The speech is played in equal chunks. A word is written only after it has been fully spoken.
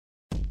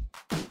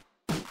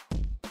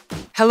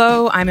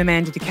Hello, I'm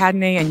Amanda de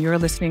Cadenet, and you're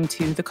listening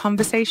to The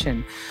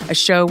Conversation, a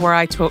show where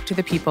I talk to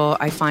the people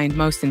I find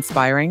most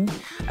inspiring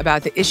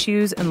about the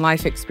issues and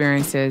life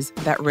experiences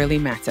that really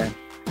matter.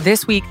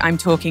 This week, I'm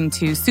talking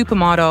to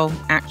supermodel,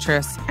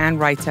 actress, and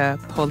writer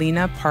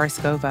Paulina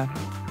Porizkova.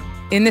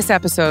 In this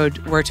episode,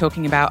 we're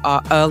talking about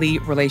our early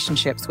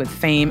relationships with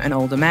fame and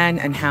older men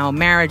and how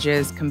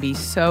marriages can be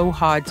so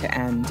hard to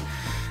end,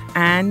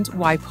 and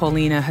why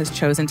Paulina has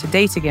chosen to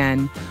date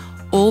again,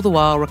 all the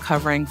while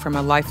recovering from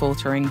a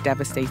life-altering,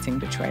 devastating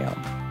betrayal.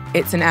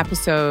 It's an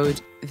episode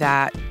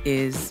that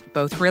is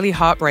both really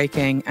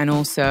heartbreaking and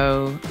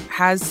also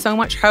has so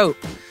much hope.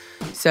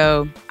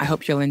 So I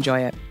hope you'll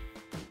enjoy it.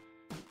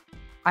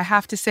 I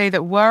have to say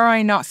that were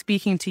I not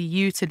speaking to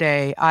you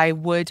today, I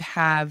would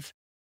have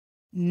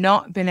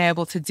not been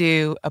able to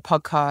do a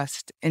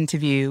podcast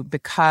interview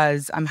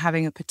because I'm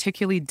having a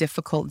particularly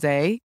difficult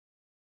day.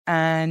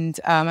 And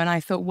I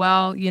thought,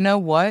 well, you know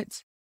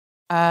what?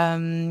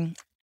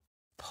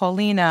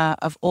 Paulina,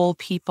 of all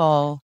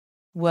people,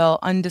 will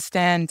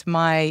understand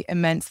my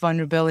immense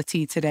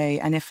vulnerability today.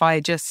 And if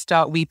I just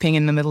start weeping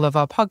in the middle of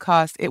our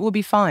podcast, it will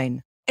be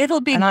fine. It'll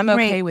be And I'm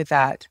great. okay with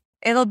that.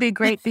 It'll be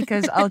great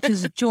because I'll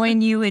just join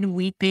you in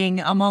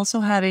weeping. I'm also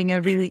having a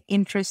really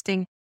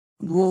interesting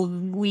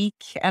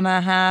week and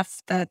a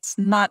half that's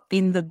not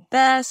been the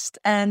best.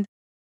 And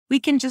we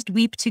can just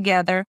weep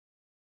together.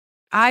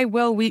 I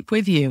will weep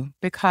with you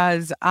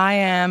because I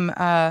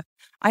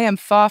am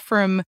far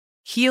from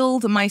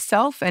healed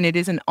myself, and it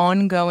is an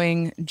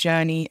ongoing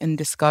journey and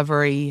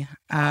discovery.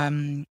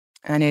 And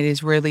it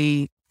is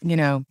really,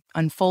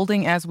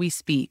 unfolding as we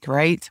speak,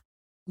 right?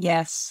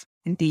 Yes,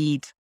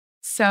 indeed.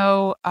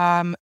 So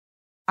I'm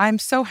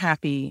so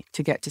happy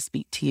to get to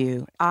speak to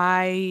you.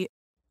 I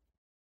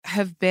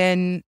have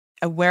been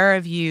aware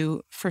of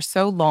you for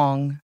so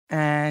long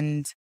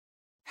and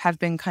have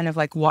been kind of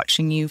like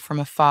watching you from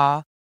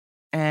afar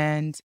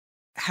and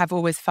have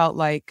always felt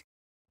like,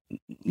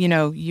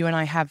 you and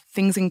I have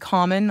things in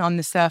common on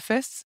the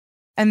surface.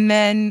 And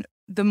then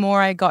the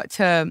more I got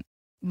to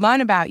learn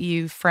about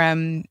you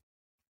from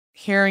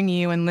hearing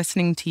you and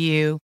listening to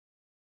you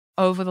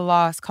over the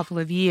last couple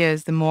of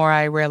years, the more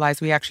I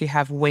realized we actually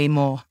have way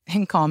more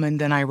in common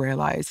than I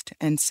realized.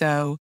 And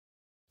so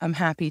I'm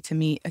happy to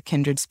meet a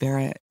kindred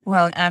spirit.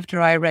 Well, after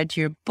I read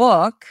your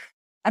book,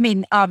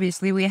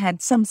 obviously we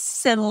had some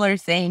similar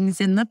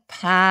things in the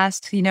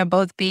past,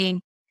 both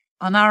being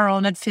on our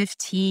own at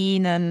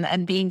 15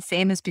 and being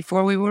famous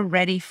before we were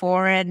ready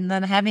for it, and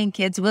then having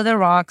kids with a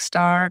rock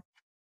star,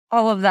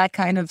 all of that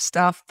kind of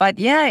stuff. But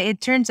yeah, it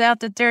turns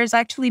out that there's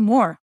actually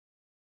more.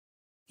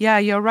 Yeah,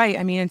 you're right.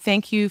 And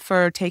thank you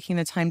for taking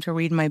the time to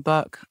read my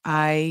book.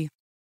 I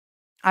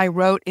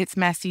wrote It's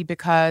Messy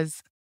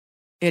because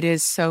it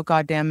is so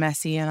goddamn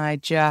messy, and I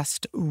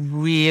just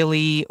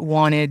really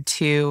wanted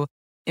to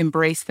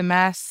embrace the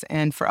mess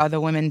and for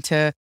other women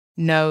to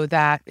know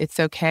that it's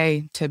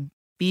okay to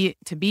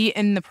be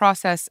in the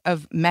process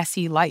of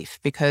messy life,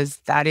 because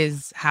that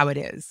is how it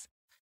is.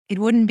 It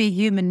wouldn't be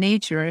human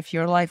nature if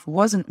your life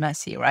wasn't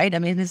messy, right?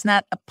 Isn't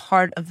that a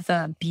part of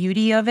the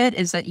beauty of it,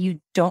 is that you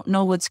don't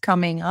know what's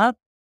coming up?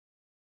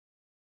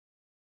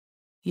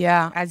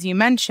 Yeah. As you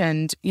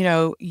mentioned,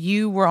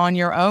 you were on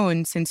your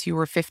own since you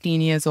were 15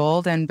 years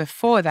old. And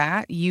before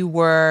that, you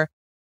were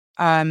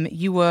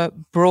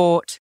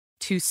brought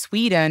to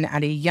Sweden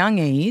at a young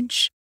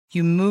age.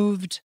 You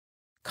moved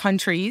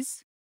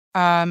countries.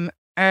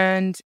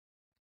 And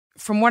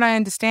from what I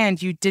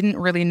understand, you didn't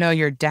really know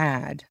your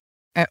dad,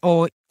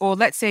 or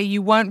let's say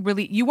you weren't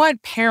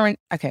parent.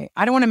 Okay,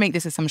 I don't want to make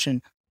this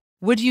assumption.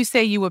 Would you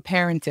say you were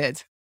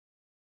parented?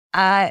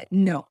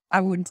 No,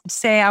 I would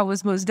say I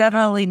was most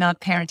definitely not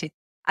parented.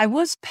 I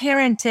was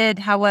parented,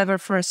 however,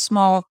 for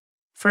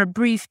a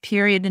brief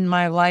period in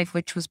my life,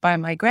 which was by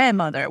my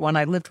grandmother when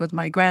I lived with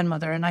my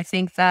grandmother. And I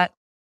think that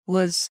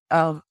was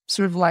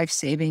sort of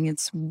life-saving.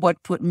 It's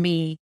what put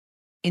me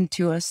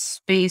into a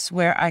space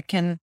where I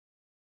can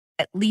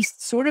at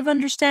least sort of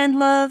understand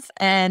love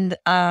and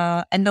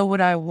know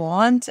what I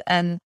want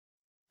and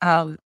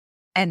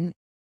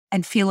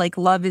feel like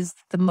love is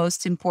the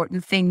most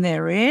important thing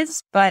there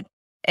is. But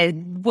it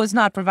was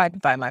not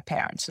provided by my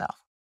parents, no.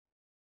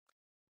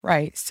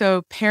 Right.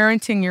 So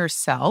parenting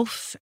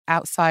yourself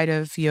outside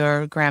of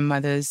your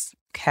grandmother's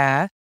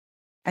care,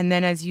 and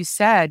then, as you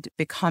said,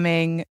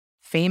 becoming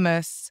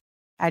famous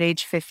at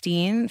age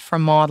 15 for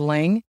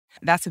modeling.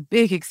 That's a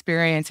big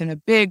experience and a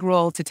big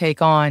role to take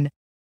on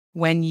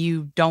when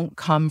you don't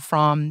come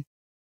from,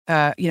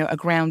 a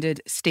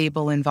grounded,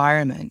 stable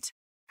environment.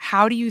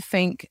 How do you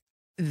think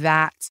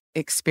that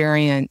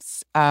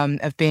experience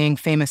of being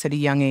famous at a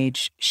young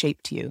age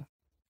shaped you?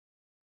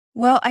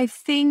 Well, I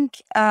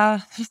think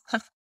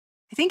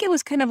it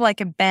was kind of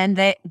like a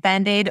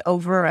band-aid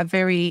over a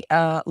very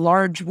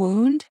large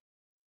wound,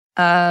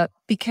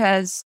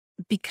 because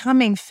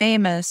becoming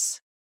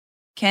famous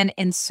can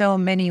in so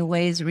many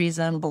ways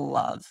resemble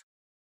love.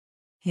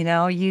 You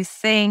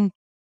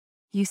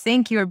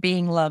think you're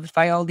being loved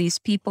by all these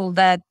people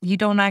that you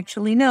don't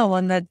actually know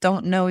and that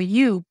don't know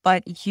you,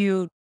 but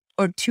you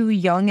or too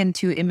young and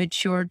too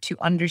immature to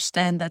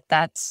understand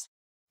that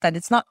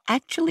it's not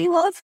actually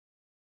love,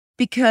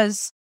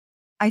 because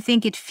I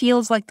think it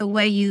feels like the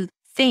way you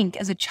think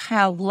as a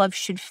child love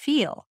should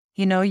feel.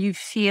 You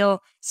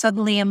feel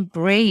suddenly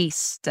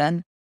embraced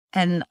and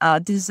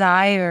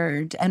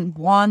desired and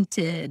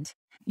wanted.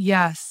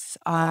 Yes,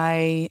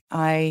 I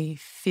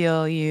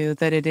feel you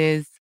that it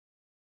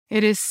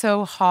is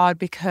so hard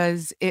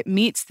because it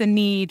meets the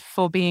need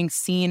for being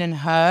seen and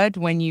heard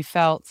when you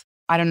felt,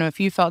 I don't know if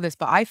you felt this,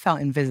 but I felt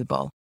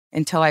invisible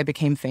until I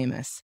became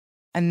famous.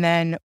 And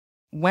then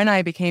when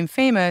I became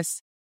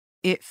famous,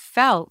 it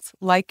felt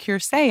like you're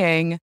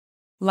saying,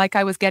 like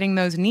I was getting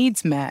those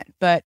needs met,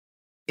 but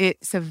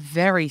it's a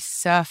very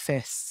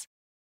surface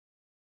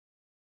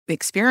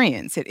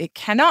experience. It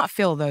cannot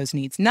fill those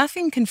needs.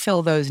 Nothing can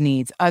fill those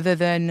needs other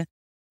than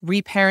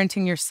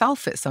reparenting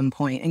yourself at some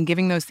point and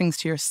giving those things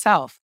to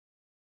yourself.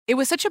 It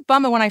was such a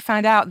bummer when I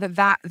found out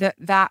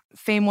that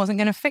fame wasn't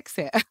going to fix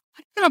it. I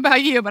don't know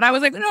about you, but I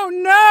was like,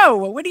 no.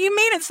 What do you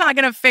mean it's not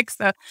going to fix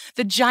the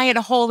giant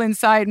hole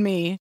inside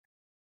me?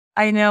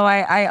 I know.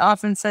 I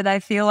often said I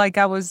feel like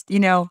I was,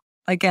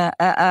 like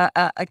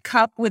a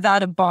cup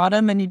without a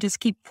bottom, and you just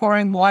keep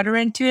pouring water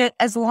into it.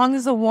 As long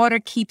as the water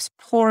keeps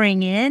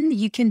pouring in,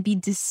 you can be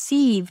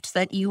deceived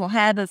that you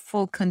have a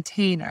full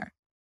container.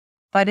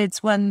 But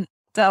it's when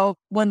the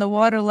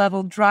water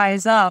level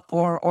dries up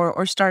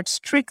or starts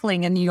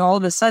trickling, and you all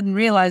of a sudden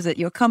realize that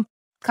your cup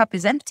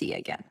is empty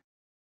again.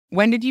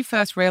 When did you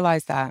first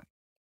realize that?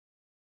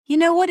 You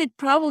know what? It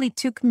probably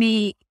took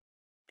me.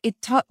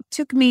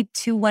 Took me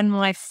to when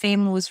my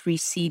fame was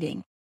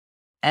receding.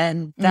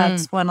 And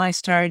that's when I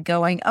started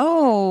going,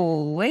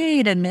 oh,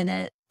 wait a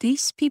minute.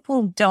 These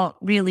people don't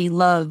really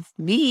love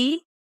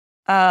me.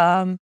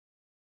 They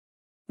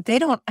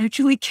don't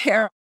actually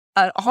care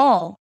at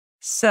all.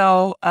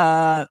 So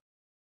my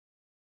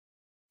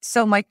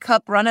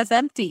cup runneth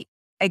empty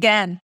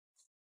again.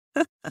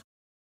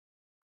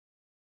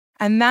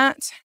 And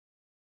that,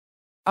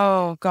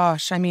 oh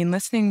gosh, I mean,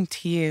 listening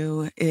to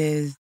you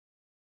is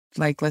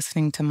like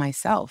listening to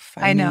myself.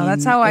 I know.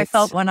 That's mean, how I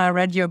felt when I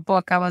read your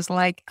book. I was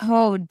like,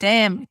 oh,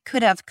 damn,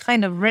 could have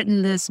kind of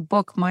written this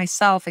book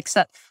myself,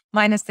 except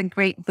minus the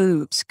great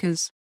boobs,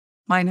 because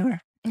mine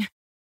are.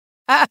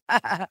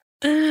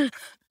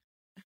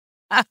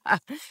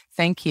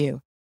 Thank you.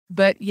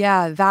 But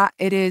yeah, that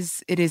it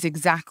is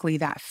exactly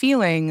that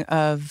feeling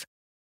of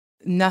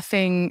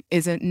nothing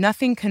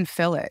can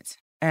fill it.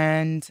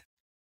 And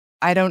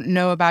I don't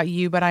know about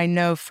you, but I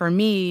know for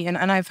me,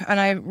 and I've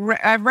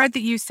read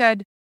that you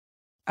said,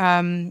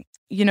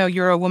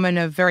 you're a woman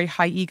of very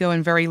high ego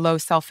and very low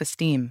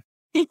self-esteem.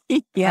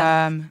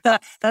 Yeah,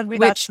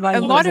 Which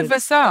a lot of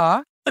us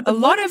are. A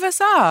lot of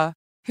us are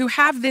who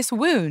have this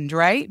wound,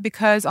 right?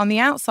 Because on the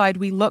outside,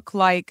 we look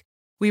like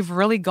we've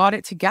really got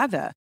it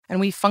together, and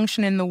we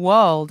function in the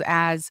world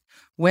as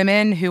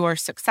women who are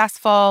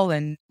successful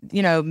and,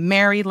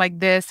 married like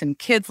this and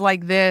kids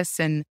like this.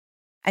 And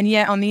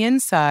yet on the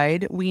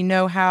inside, we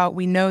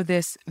know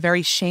this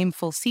very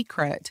shameful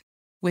secret,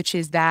 which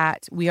is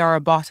that we are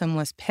a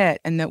bottomless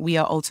pit and that we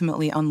are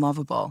ultimately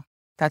unlovable.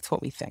 That's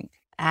what we think.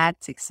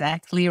 That's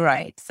exactly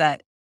right.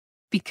 That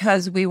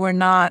because we were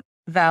not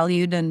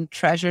valued and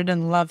treasured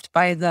and loved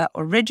by the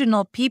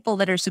original people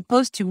that are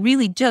supposed to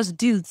really just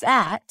do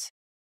that,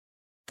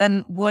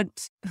 then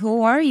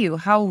who are you?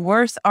 How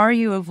worth are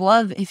you of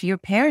love? If your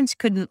parents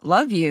couldn't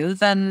love you,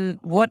 then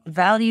what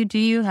value do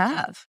you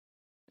have?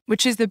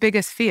 Which is the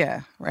biggest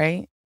fear,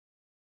 right?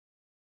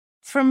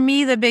 For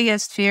me, the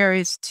biggest fear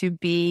is to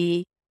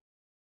be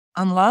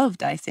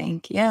unloved, I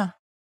think. Yeah.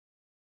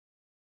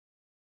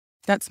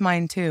 That's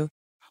mine too.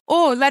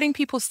 Or letting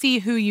people see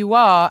who you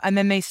are and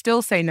then they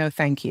still say no,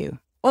 thank you.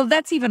 Well,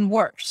 that's even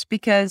worse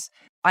because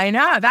I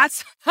know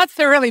that's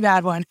the really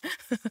bad one.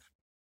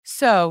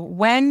 So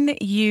when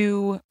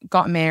you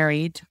got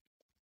married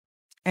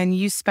and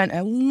you spent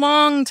a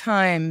long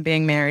time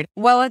being married.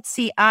 Well, let's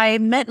see. I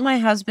met my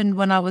husband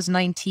when I was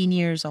 19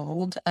 years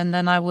old, and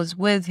then I was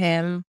with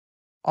him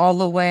all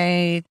the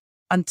way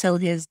until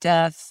his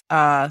death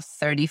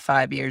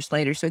 35 years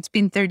later. So it's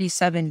been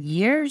 37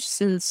 years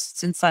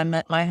since I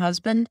met my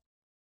husband.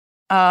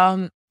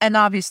 And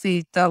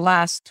obviously the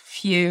last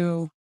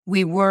few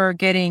we were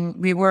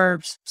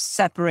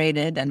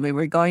separated and we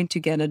were going to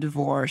get a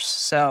divorce.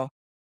 So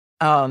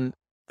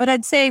but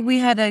I'd say we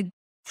had a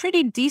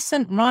pretty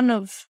decent run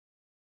of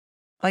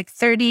like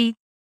 30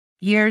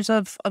 years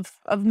of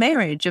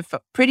marriage, of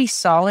a pretty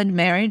solid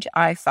marriage,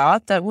 I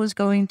thought, that was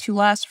going to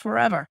last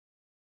forever.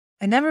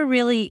 I never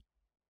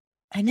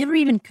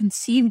even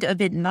conceived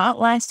of it not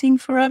lasting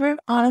forever,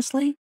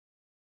 honestly.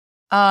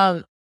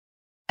 And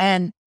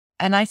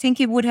I think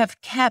it would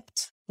have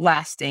kept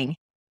lasting,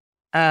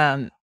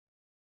 had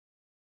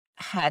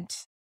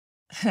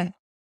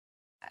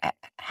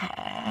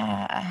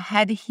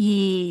had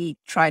he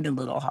tried a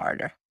little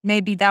harder.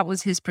 Maybe that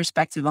was his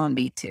perspective on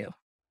me too.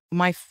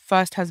 My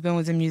first husband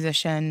was a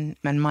musician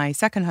and my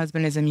second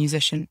husband is a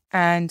musician.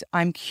 And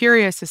I'm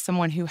curious, as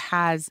someone who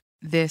has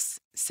this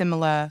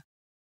similar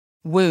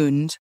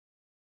wound,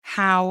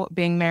 how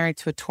being married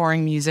to a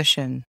touring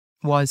musician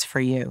was for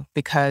you,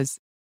 because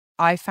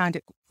I found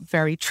it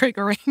very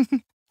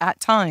triggering at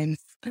times.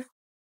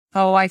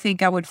 Oh, I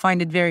think I would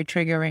find it very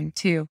triggering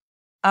too.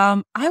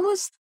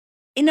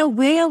 In a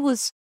way, I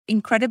was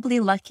incredibly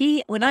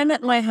lucky. When I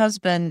met my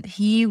husband,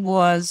 he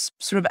was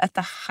sort of at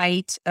the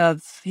height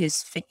of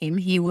his fame.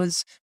 He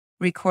was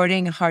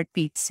recording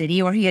Heartbeat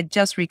City, or he had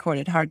just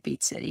recorded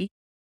Heartbeat City.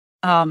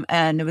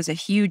 And it was a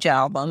huge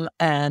album,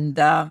 and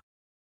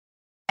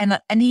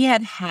he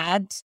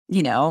had,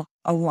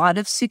 a lot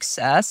of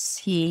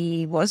success.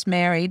 He was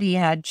married, he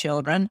had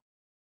children.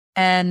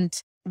 And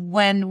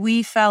when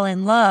we fell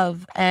in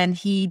love and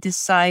he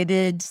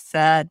decided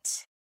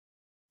that,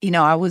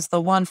 I was the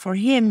one for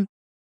him,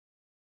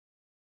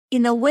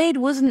 in a way, it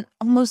wasn't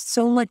almost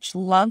so much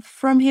love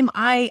from him.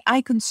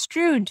 I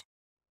construed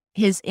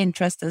his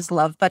interest as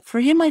love, but for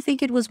him, I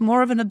think it was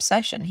more of an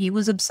obsession. He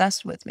was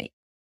obsessed with me.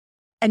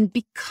 And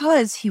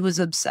because he was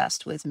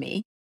obsessed with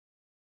me,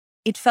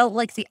 it felt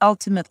like the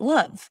ultimate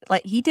love.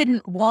 Like, he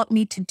didn't want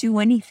me to do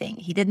anything.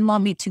 He didn't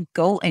want me to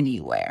go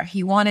anywhere.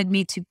 He wanted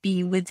me to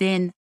be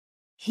within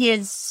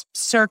his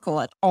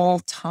circle at all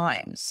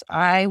times.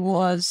 I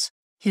was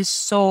his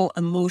sole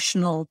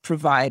emotional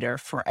provider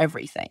for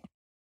everything.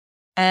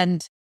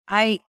 And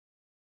I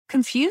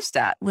confused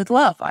that with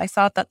love. I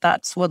thought that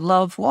that's what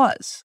love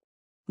was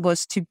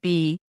to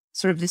be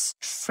sort of this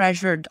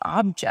treasured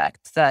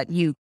object that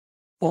you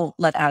won't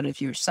let out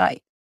of your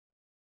sight.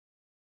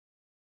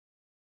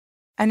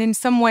 And in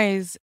some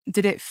ways,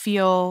 did it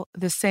feel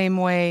the same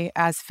way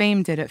as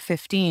fame did at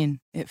 15?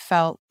 It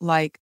felt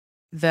like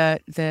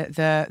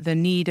the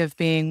need of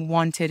being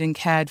wanted and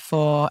cared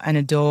for and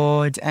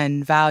adored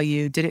and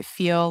valued. Did it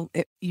feel,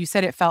 you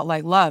said it felt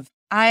like love.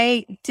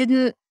 I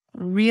didn't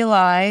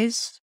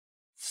realize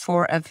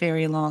for a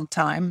very long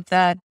time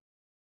that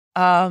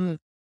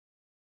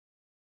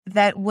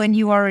that when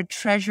you are a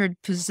treasured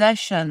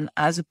possession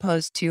as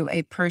opposed to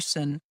a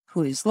person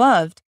who is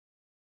loved,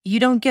 you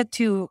don't get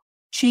to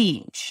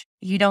change.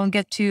 You don't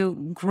get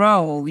to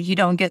grow. You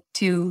don't get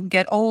to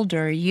get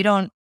older.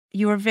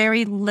 You are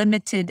very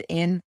limited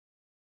in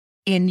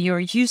your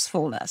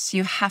usefulness.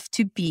 You have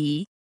to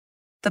be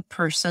the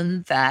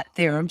person that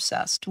they're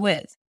obsessed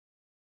with.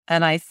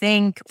 And I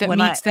think that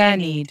meets their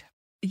need.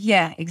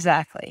 Yeah,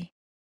 exactly.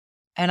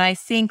 And I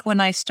think when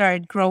I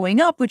started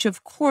growing up, which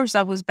of course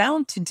I was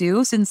bound to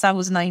do since I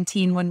was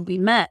 19 when we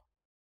met,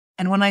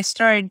 and when I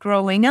started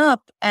growing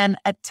up and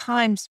at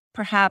times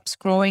perhaps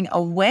growing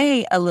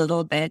away a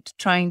little bit,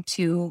 trying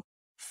to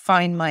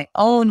find my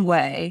own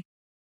way,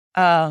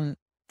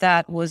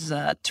 that was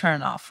a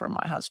turnoff for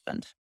my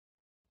husband.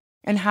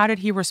 And how did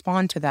he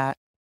respond to that?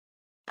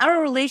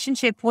 Our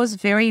relationship was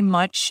very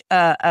much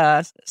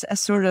a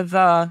sort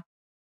of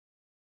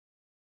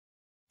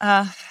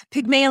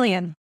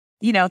Pygmalion,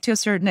 to a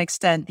certain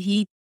extent.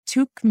 He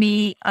took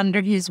me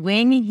under his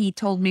wing. He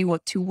told me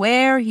what to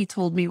wear. He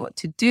told me what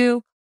to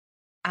do.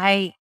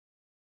 I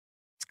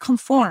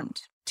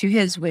conformed to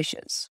his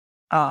wishes,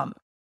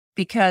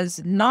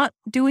 because not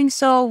doing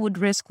so would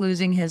risk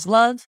losing his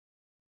love.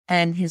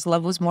 And his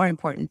love was more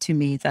important to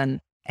me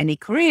than any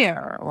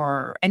career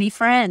or any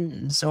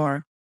friends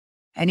or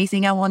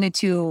anything I wanted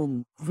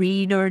to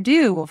read or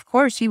do. Of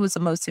course, he was the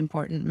most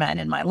important man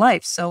in my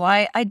life. So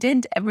I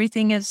did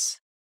everything as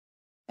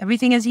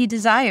he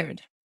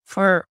desired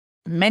for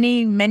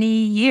many,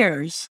 many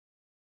years.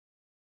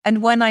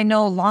 And when I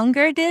no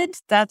longer did,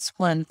 that's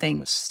when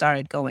things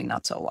started going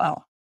not so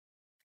well.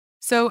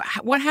 So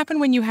what happened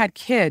when you had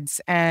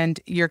kids and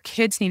your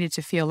kids needed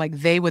to feel like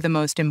they were the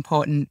most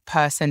important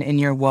person in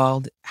your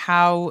world?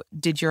 How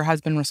did your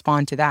husband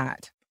respond to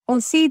that?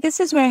 Well, see, this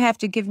is where I have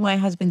to give my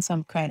husband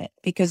some credit,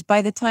 because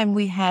by the time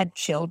we had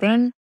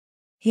children,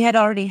 he had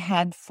already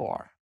had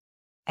 4.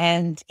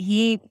 And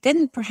he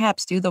didn't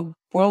perhaps do the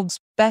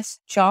world's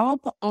best job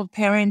of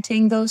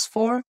parenting those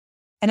 4.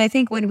 And I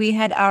think when we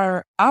had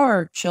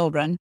our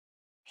children,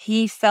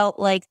 he felt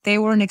like they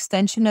were an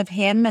extension of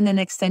him and an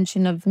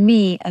extension of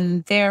me.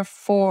 And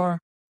therefore,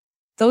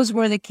 those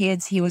were the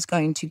kids he was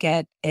going to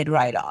get it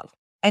right on.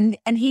 And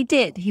he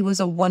did. He was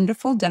a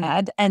wonderful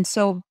dad. And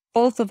so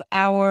both of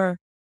our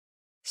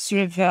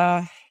sort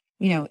of,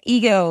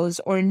 egos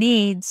or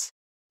needs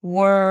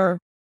were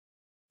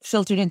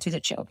filtered into the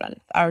children.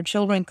 Our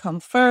children come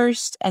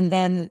first, and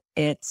then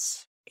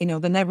it's,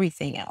 then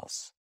everything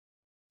else.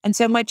 And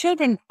so my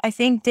children, I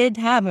think, did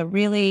have a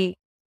really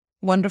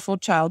wonderful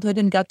childhood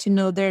and got to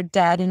know their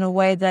dad in a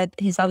way that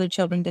his other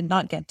children did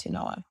not get to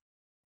know him.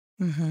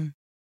 Mm-hmm.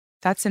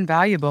 That's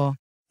invaluable.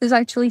 Because I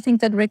actually think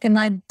that Rick and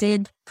I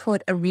did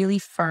put a really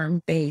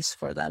firm base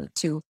for them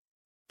too.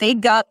 They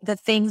got the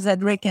things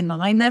that Rick and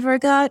I never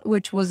got,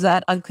 which was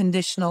that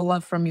unconditional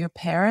love from your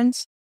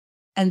parents.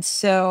 And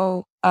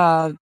so,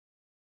 they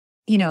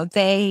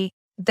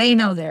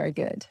know they're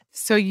good.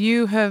 So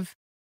you have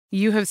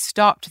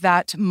stopped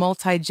that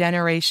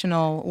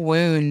multi-generational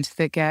wound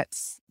that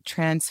gets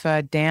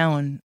transferred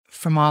down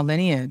from our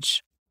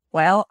lineage.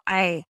 Well,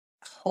 I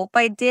hope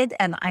I did,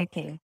 and I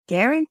can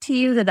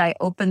guarantee you that I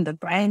opened a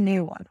brand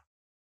new one.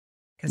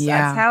 because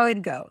that's Yeah. how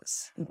it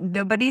goes.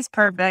 Nobody's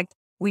perfect.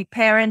 We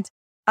parent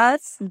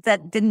us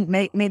that didn't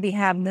maybe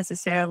have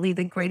necessarily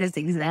the greatest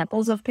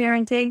examples of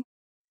parenting.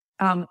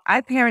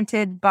 I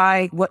parented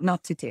by what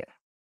not to do.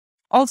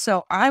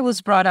 Also, I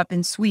was brought up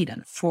in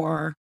Sweden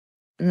for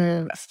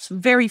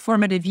very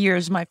formative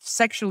years. My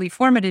sexually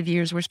formative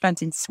years were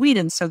spent in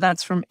Sweden. So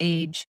that's from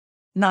age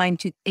 9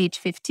 to age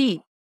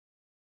 15.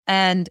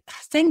 And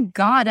thank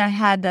God I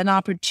had an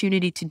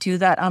opportunity to do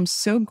that. I'm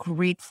so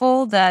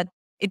grateful that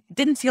it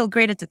didn't feel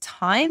great at the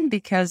time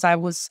because I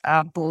was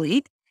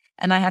bullied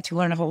and I had to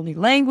learn a whole new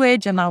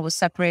language and I was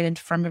separated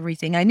from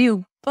everything I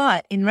knew.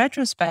 But in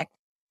retrospect,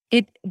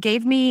 it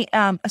gave me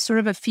a sort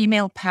of a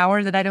female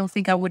power that I don't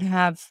think I would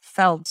have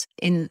felt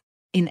in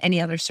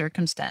any other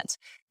circumstance.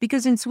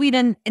 Because in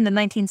Sweden in the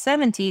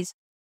 1970s,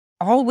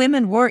 all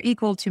women were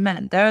equal to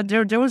men.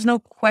 There was no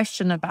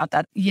question about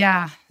that.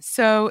 Yeah.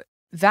 So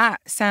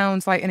that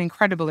sounds like an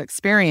incredible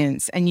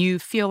experience. And you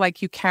feel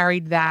like you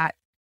carried that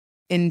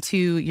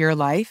into your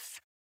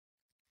life?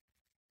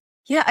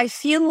 Yeah, I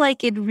feel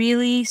like it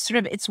really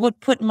it's what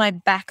put my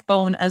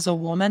backbone as a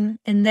woman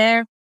in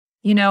there.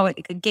 You know,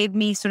 it gave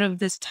me sort of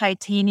this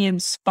titanium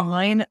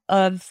spine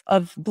of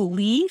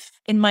belief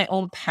in my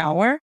own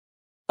power,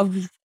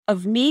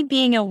 of me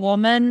being a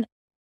woman,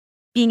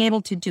 being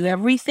able to do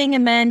everything a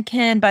man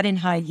can, but in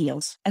high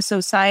heels. A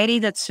society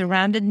that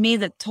surrounded me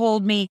that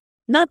told me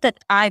not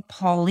that I,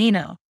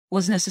 Paulina,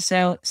 was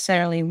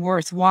necessarily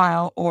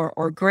worthwhile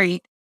or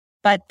great,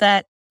 but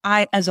that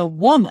I, as a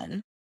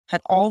woman,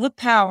 had all the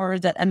power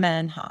that a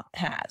man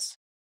has.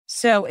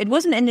 So it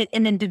wasn't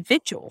an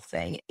individual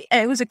thing.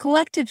 It was a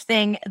collective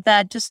thing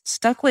that just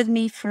stuck with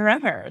me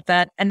forever.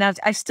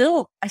 I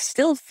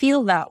still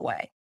feel that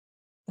way,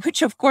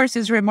 which of course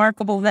is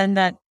remarkable then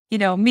that, you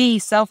know, me,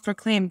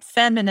 self-proclaimed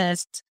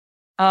feminist,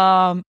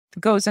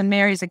 goes and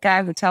marries a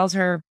guy who tells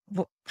her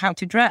how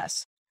to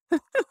dress.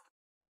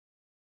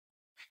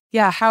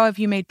 Yeah. How have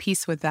you made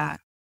peace with that?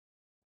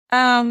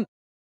 Um,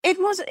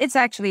 it's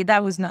actually,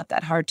 that was not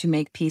that hard to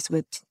make peace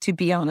with, to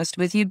be honest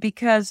with you,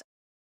 because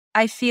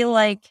I feel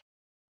like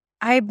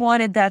I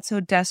wanted that so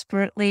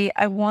desperately.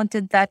 I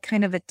wanted that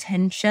kind of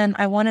attention.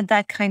 I wanted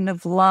that kind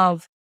of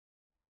love.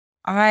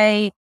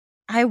 I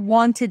I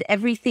wanted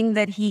everything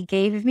that he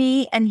gave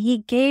me, and he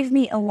gave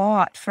me a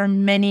lot for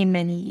many,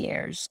 many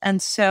years.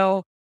 And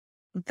so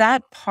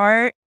that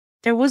part,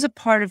 there was a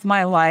part of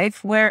my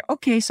life where,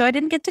 okay, so I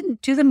didn't get to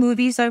do the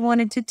movies I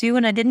wanted to do,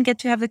 and I didn't get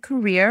to have the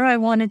career I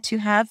wanted to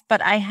have, but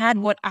I had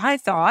what I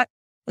thought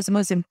was the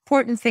most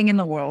important thing in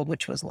the world,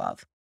 which was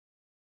love.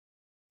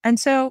 And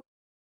so,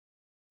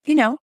 you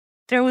know,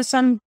 there was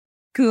some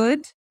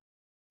good,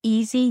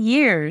 easy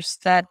years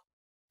that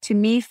to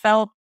me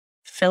felt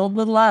filled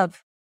with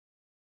love.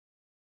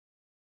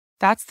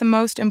 That's the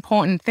most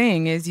important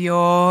thing is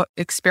your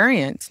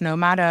experience, no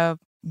matter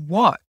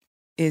what,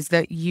 is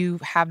that you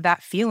have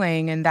that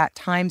feeling and that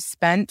time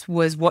spent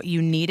was what you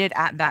needed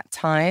at that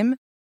time.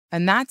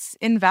 And that's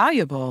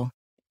invaluable.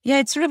 Yeah,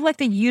 it's sort of like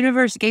the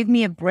universe gave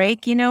me a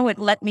break, you know, it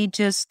let me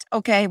just,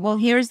 okay, well,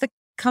 here's the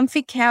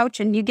comfy couch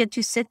and you get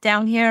to sit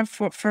down here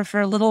for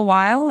a little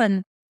while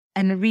and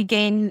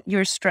regain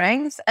your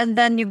strength. And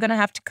then you're going to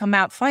have to come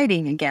out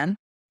fighting again.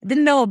 I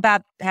didn't know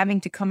about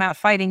having to come out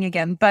fighting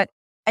again, but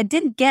I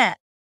did get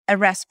a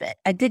respite.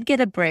 I did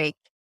get a break.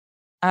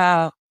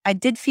 I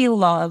did feel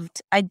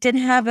loved. I did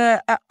have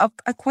a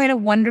quite a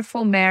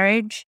wonderful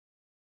marriage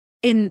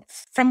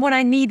from what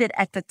I needed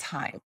at the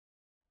time.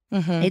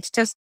 Hmm. It's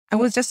just, I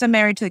was just a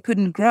marriage that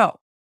couldn't grow,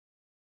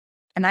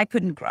 and I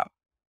couldn't grow.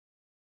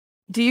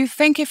 Do you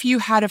think if you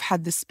had have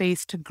had the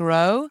space to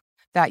grow,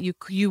 that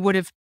you would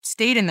have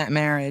stayed in that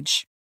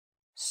marriage?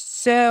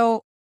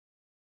 So,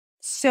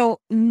 so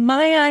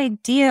my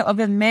idea of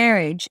a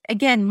marriage,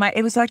 again,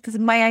 it was like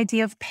my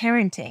idea of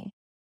parenting.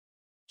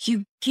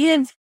 You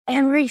give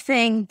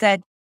everything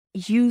that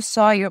you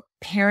saw your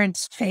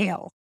parents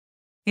fail.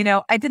 You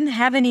know, I didn't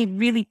have any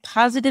really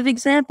positive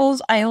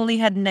examples. I only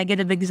had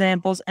negative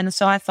examples. And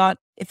so I thought,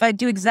 if I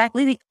do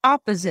exactly the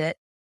opposite,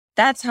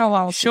 that's how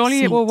I'll Surely it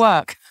succeed. will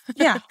work.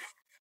 Yeah.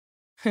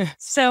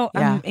 So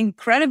Yeah. I'm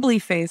incredibly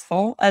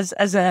faithful as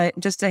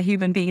just a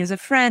human being, as a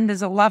friend,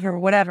 as a lover,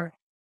 whatever.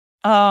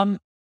 And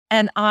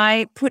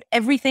I put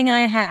everything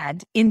I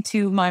had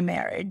into my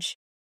marriage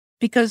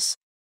because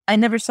I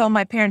never saw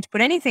my parents put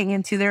anything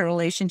into their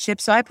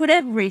relationship. So I put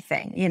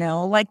everything, you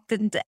know, like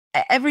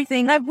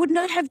everything. I would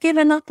not have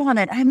given up on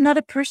it. I'm not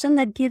a person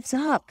that gives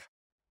up.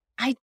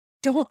 I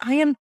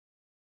am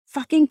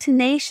fucking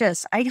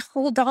tenacious. I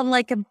hold on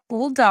like a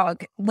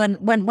bulldog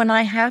when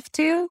I have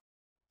to.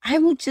 I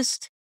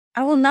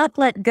will not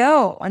let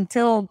go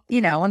until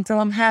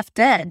I'm half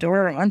dead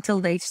or until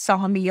they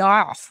saw me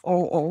off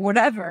or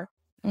whatever.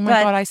 Oh my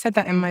But God, I said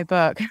that in my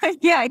book.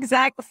 yeah,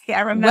 exactly. I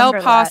Well remember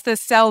that. past the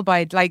sell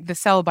by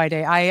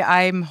date.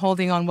 I'm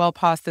holding on well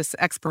past this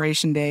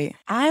expiration date.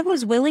 I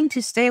was willing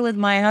to stay with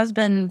my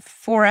husband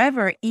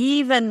forever,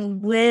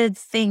 even with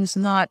things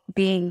not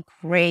being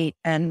great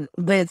and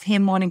with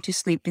him wanting to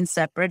sleep in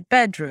separate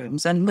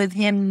bedrooms and with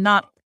him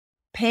not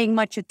paying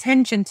much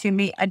attention to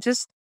me.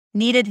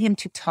 needed him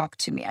to talk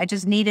to me. I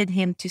just needed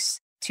him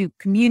to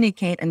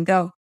communicate and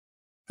go,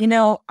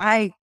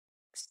 I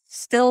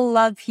still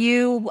love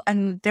you.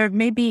 And there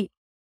may be,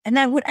 and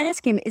I would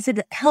ask him, is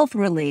it health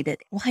related?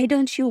 Why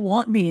don't you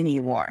want me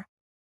anymore?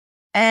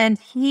 And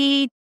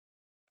he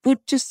would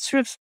just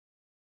sort of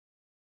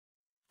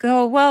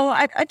go, well,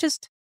 I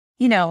just,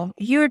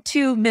 you're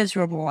too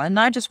miserable and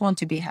I just want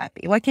to be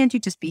happy. Why can't you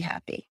just be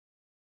happy?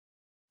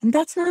 And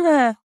that's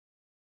not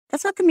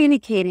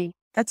communicating.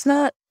 That's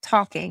not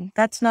talking.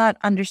 That's not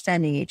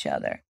understanding each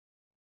other.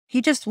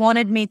 He just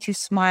wanted me to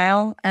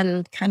smile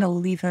and kind of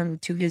leave him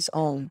to his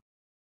own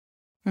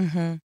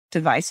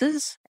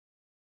devices.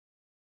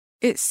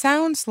 It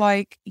sounds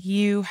like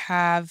you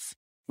have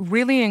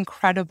really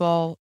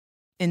incredible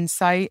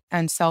insight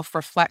and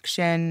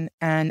self-reflection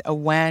and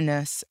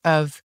awareness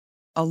of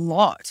a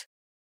lot.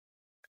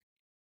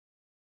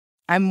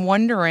 I'm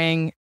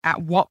wondering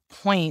at what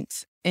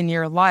point in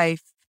your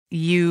life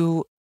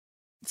you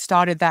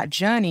started that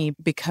journey,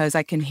 because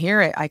I can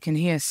hear it. I can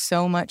hear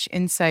so much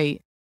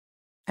insight,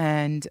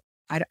 and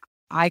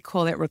I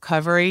call it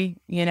recovery,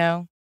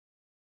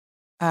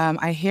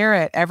 I hear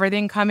it.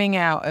 Everything coming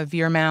out of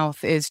your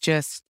mouth is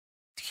just,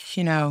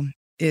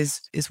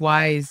 is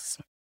wise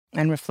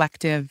and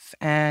reflective,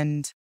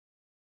 and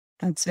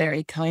that's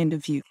very kind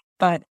of you.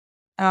 But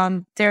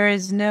there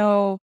is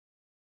no,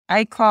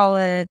 I call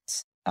it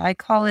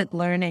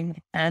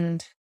learning,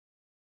 and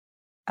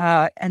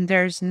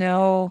there's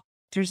no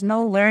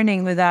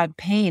learning without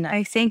pain.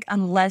 I think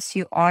unless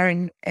you are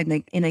in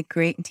a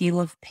great deal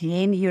of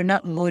pain, you're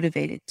not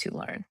motivated to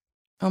learn.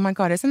 Oh my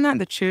God, isn't that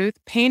the truth?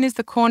 Pain is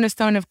the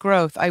cornerstone of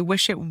growth. I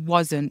wish it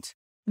wasn't.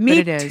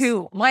 Me but it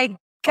too. Is. My God.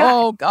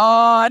 Oh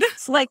God.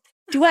 It's like,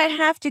 do I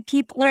have to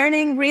keep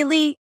learning?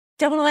 Really?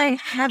 Don't I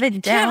have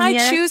it down Can't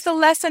yet? I choose the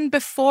lesson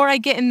before I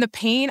get in the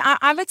pain?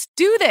 Let's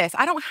do this.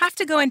 I don't have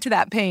to go into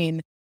that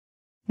pain.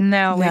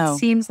 No, it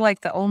seems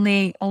like the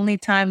only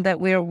time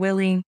that we're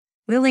willing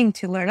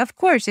to learn. Of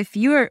course, if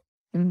you're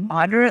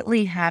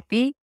moderately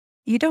happy,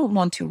 you don't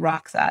want to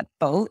rock that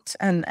boat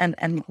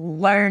and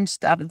learn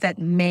stuff that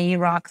may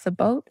rock the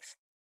boat.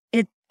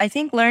 I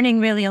think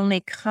learning really only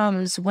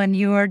comes when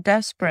you are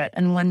desperate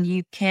and when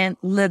you can't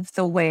live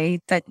the way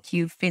that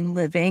you've been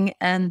living,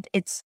 and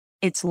it's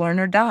learn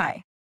or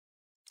die.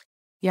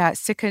 Yeah,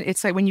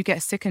 it's like when you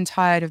get sick and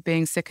tired of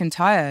being sick and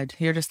tired.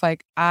 You're just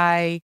like,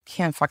 I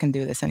can't fucking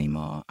do this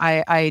anymore.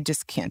 I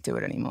just can't do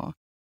it anymore.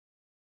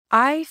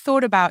 I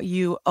thought about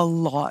you a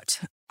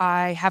lot.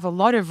 I have a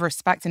lot of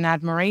respect and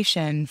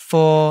admiration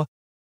for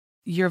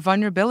your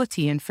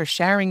vulnerability and for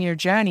sharing your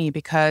journey,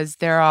 because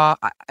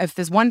if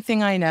there's one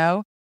thing I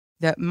know,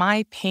 that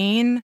my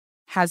pain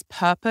has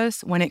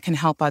purpose when it can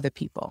help other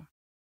people.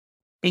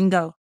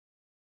 Bingo.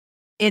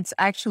 It's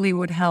actually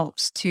what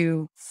helps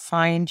to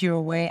find your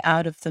way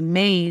out of the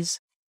maze.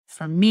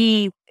 For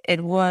me,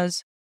 it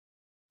was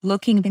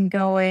looking and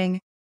going,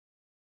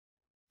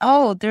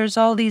 oh, there's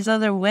all these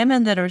other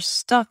women that are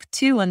stuck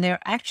too, and they're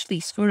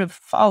actually sort of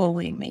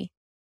following me.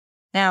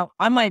 Now,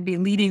 I might be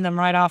leading them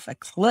right off a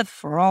cliff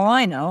for all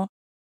I know,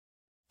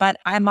 but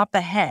I'm up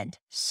ahead.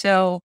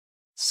 So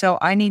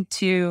I need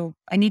to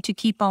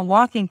keep on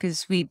walking,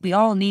 because we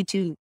all need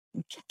to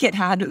get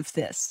out of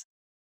this.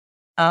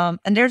 And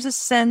there's a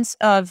sense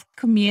of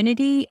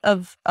community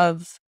of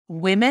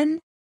women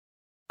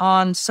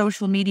on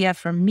social media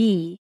for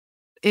me.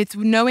 It's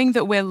knowing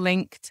that we're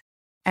linked,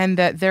 and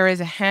that there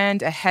is a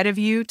hand ahead of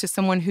you to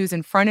someone who's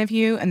in front of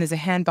you, and there's a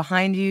hand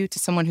behind you to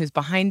someone who's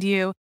behind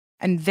you,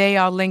 and they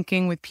are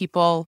linking with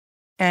people,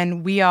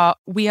 and we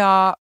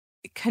are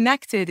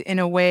connected in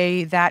a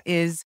way that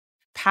is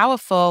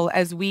powerful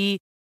as we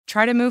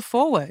try to move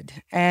forward.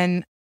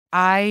 And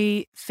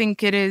I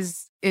think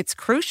it's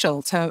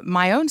crucial to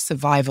my own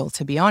survival,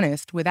 to be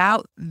honest.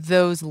 Without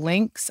those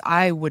links,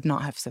 I would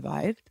not have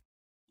survived.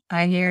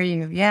 I hear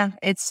you. Yeah,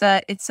 it's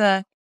that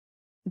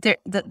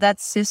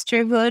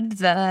sisterhood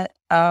that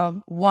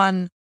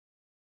one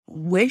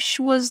wish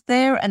was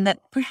there, and that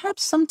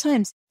perhaps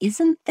sometimes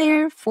isn't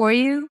there for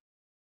you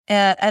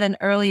at an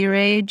earlier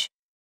age.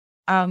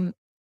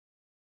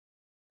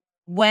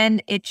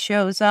 When it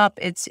shows up,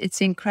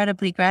 it's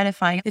incredibly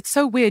gratifying. It's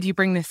so weird you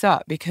bring this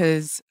up,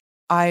 because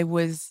I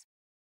was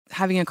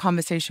having a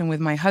conversation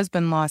with my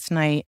husband last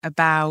night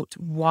about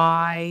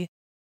why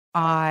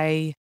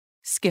I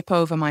skip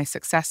over my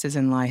successes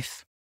in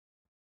life.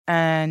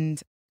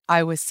 And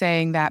I was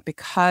saying that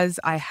because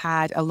I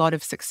had a lot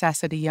of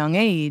success at a young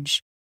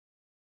age,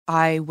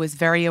 I was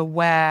very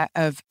aware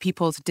of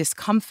people's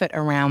discomfort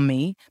around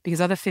me, because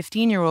other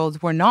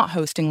 15-year-olds were not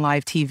hosting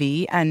live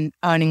TV and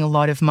earning a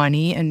lot of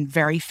money and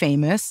very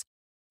famous.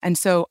 And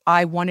so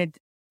I wanted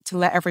to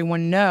let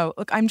everyone know,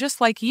 look, I'm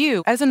just like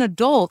you. As an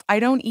adult, I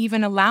don't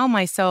even allow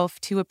myself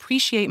to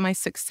appreciate my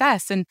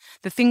success and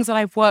the things that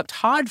I've worked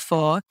hard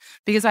for,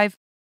 because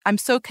I'm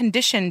so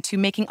conditioned to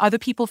making other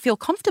people feel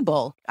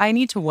comfortable. I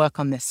need to work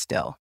on this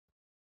still.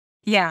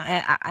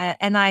 Yeah,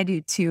 and I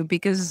do too,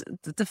 because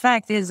the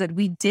fact is that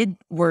we did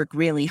work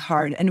really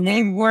hard, and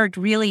we worked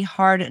really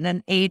hard at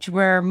an age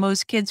where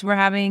most kids were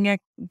having a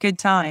good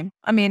time.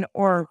 I mean,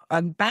 or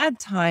a bad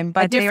time,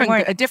 but they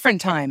weren't. A different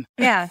time.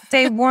 Yeah,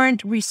 they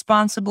weren't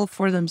responsible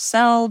for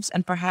themselves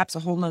and perhaps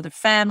a whole nother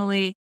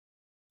family.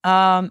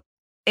 Um,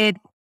 it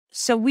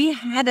so we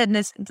had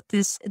this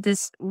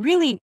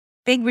really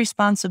big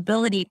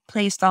responsibility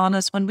placed on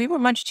us when we were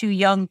much too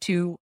young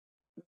to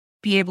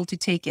be able to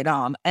take it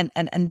on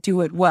and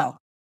do it well.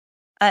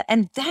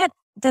 And that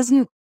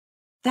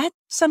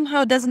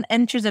somehow doesn't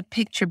enter the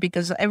picture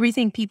because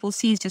everything people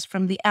see is just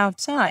from the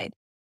outside.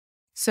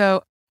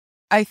 So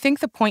I think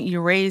the point you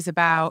raise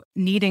about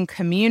needing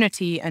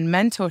community and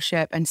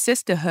mentorship and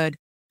sisterhood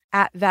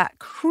at that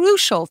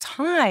crucial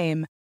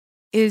time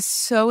is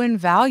so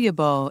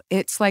invaluable.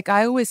 It's like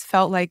I always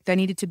felt like there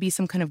needed to be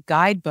some kind of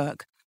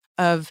guidebook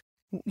of,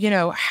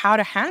 how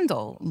to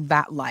handle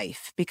that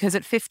life. Because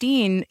at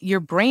 15,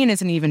 your brain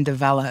isn't even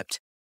developed,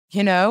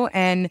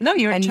 and No,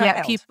 you're a and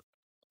yet child.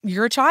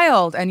 you're a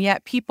child, and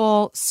yet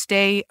people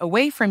stay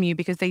away from you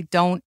because they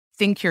don't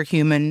think you're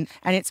human,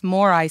 and it's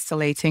more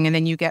isolating, and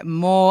then you get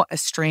more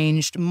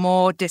estranged,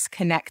 more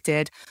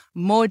disconnected,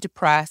 more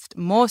depressed,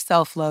 more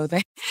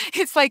self-loathing.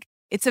 It's like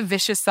it's a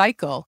vicious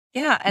cycle.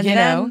 Yeah, and you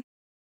know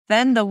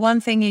then the one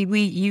thing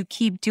you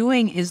keep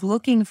doing is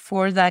looking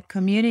for that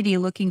community,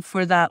 looking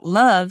for that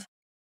love.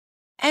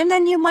 And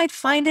then you might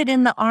find it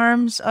in the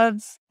arms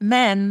of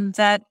men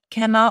that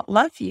cannot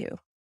love you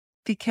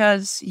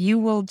because you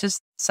will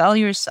just sell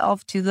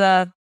yourself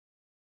to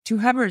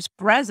whoever's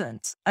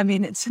present. I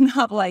mean, it's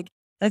not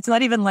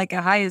even like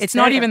a highest It's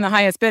not bidder. even the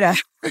highest bidder.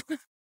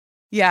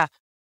 Yeah.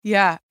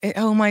 Yeah.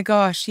 Oh my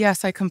gosh.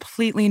 Yes, I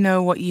completely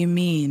know what you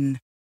mean.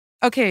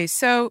 Okay.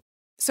 So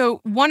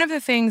one of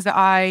the things that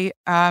I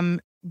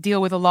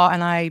deal with a lot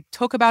and I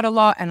talk about a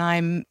lot and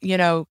I'm,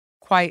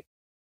 quite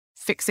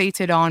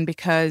fixated on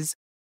because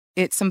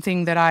it's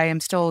something that I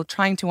am still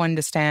trying to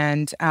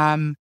understand,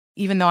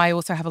 even though I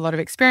also have a lot of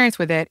experience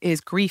with it,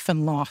 is grief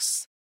and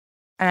loss.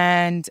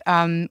 And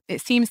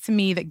it seems to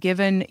me that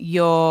given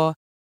your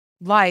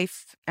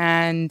life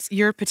and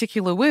your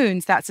particular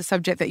wounds, that's a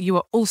subject that you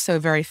are also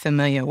very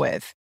familiar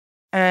with.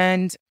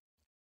 And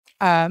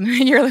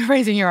you're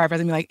raising your eyebrows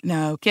and be like,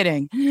 no,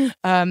 kidding.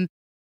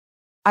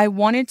 I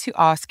wanted to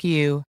ask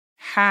you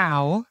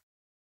how,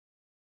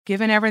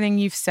 given everything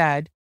you've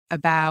said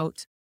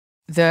about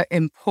the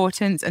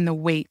importance and the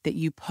weight that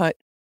you put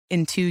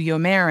into your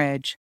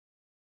marriage,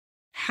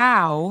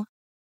 how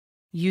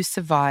you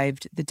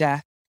survived the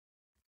death,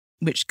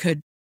 which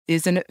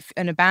is an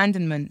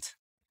abandonment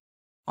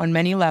on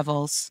many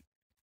levels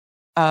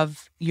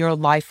of your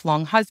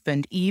lifelong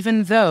husband,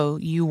 even though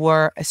you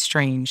were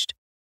estranged.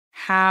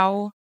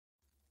 How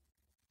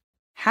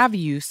have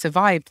you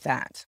survived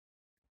that?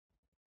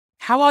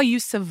 How are you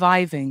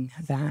surviving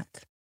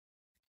that?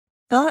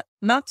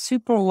 Not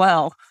super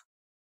well.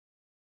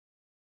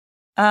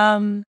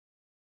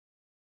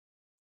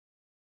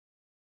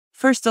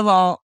 First of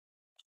all,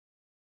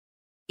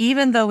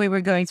 even though we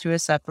were going through a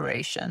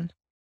separation,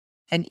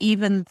 and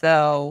even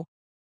though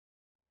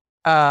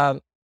I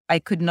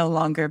could no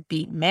longer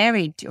be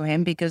married to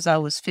him because I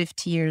was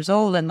 50 years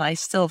old, and I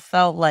still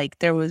felt like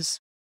there was,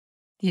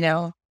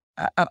 a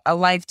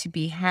life to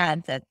be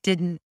had that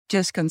didn't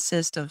just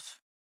consist of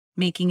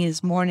making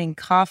his morning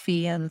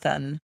coffee and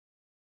then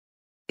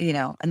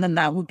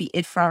that would be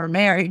it for our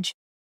marriage.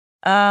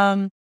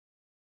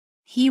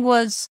 He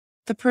was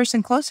the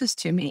person closest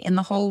to me in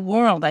the whole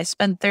world. I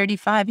spent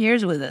 35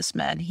 years with this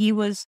man. He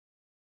was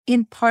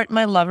in part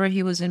my lover.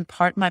 He was in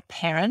part my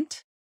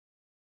parent.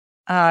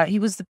 He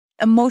was the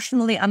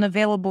emotionally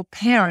unavailable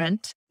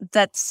parent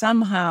that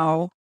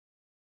somehow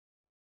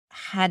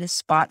had a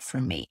spot for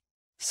me.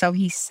 So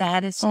he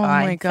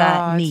satisfied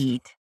that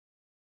need.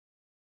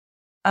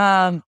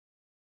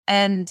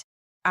 And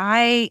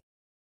I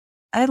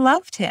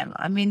loved him.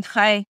 I mean,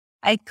 I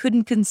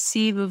couldn't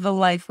conceive of a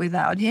life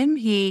without him.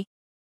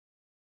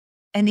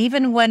 And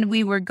even when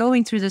we were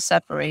going through the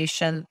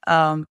separation,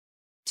 to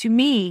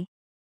me,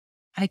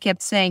 I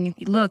kept saying,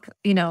 look,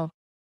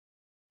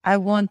 I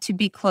want to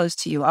be close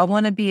to you. I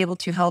want to be able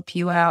to help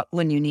you out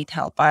when you need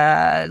help.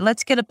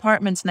 Let's get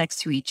apartments next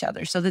to each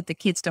other so that the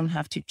kids don't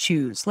have to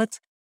choose. Let's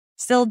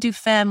still do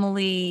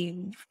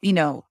family,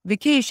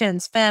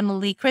 vacations,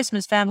 family,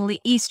 Christmas, family,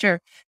 Easter.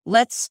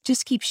 Let's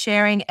just keep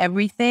sharing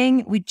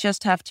everything. We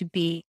just have to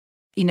be,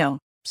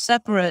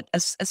 separate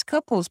as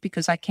couples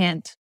because I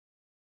can't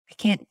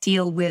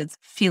deal with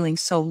feeling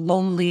so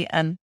lonely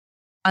and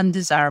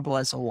undesirable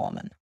as a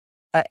woman.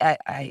 It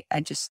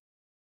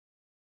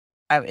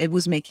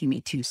was making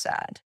me too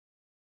sad.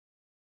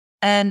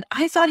 And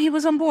I thought he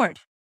was on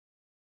board.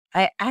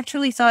 I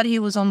actually thought he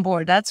was on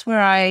board. That's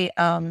why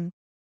I'm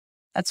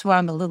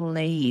a little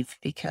naive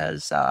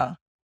because I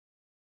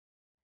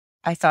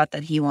thought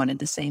that he wanted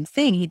the same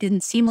thing. He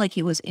didn't seem like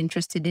he was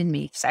interested in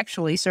me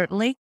sexually,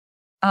 certainly,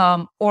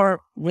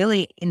 or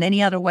really in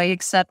any other way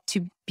except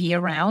to be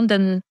around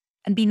and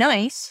be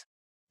nice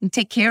and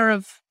take care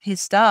of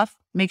his stuff.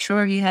 make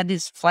sure he had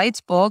his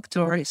flights booked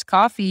or his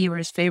coffee or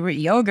his favorite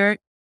yogurt.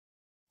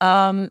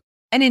 And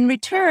in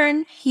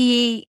return,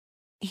 he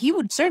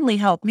would certainly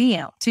help me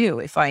out too.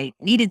 If I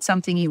needed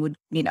something, he would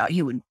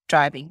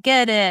drive and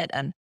get it.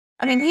 And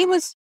I mean, he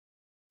was,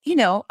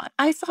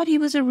 I thought he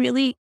was a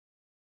really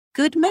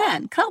good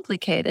man,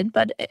 complicated,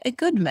 but a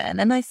good man.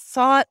 And I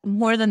thought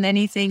more than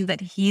anything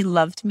that he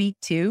loved me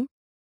too.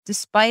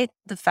 Despite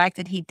the fact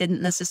that he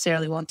didn't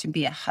necessarily want to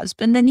be a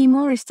husband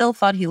anymore, he still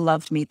thought he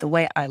loved me the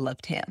way I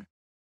loved him.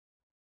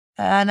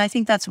 And I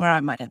think that's where I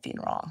might have been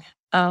wrong.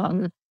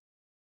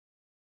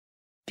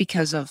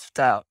 Because of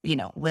the,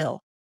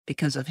 will,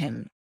 because of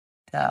him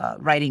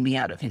writing me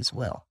out of his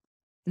will.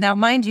 Now,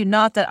 mind you,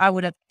 not that I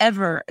would have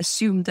ever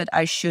assumed that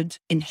I should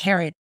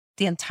inherit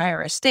the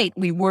entire estate.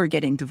 We were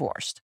getting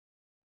divorced.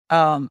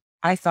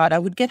 I thought I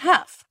would get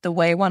half, the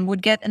way one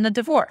would get in a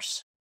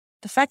divorce.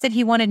 The fact that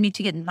he wanted me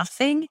to get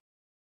nothing,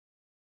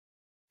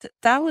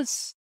 that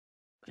was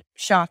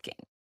shocking.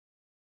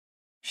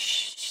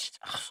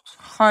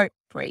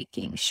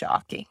 Heartbreaking,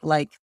 shocking.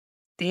 Like,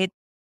 it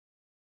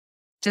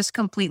just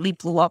completely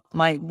blew up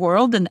my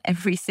world and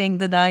everything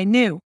that I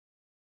knew.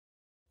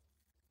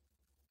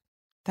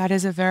 That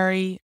is a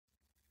very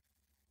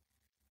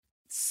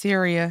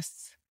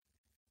serious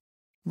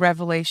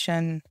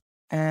revelation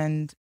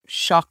and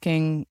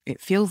shocking. It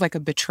feels like a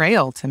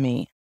betrayal to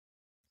me.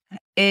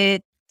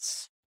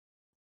 It's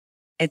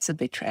a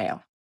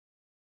betrayal.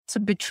 It's a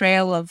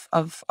betrayal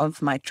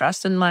of my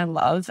trust and my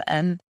love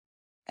and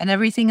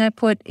everything I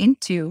put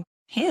into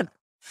him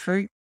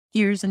for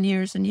years and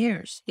years and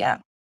years. Yeah.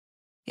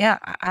 Yeah.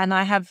 And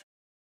I have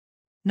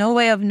no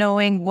way of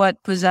knowing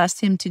what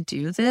possessed him to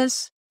do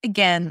this.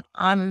 Again,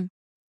 I've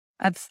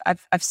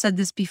said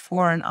this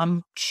before, and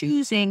I'm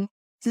choosing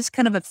this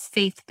kind of a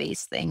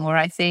faith-based thing where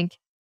I think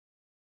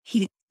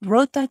he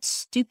wrote that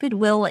stupid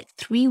will like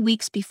 3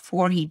 weeks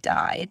before he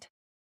died.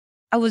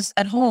 I was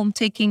at home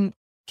taking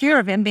care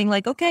of him, being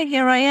like, okay,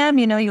 here I am.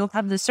 You'll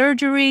have the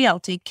surgery. I'll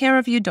take care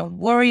of you. Don't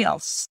worry. I'll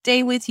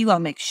stay with you. I'll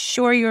make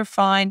sure you're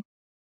fine.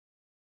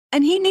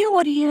 And he knew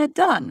what he had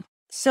done.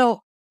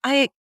 So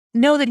I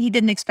know that he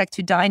didn't expect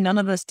to die. None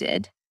of us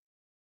did.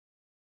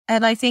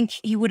 And I think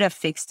he would have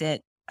fixed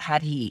it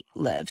had he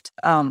lived.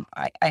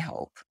 I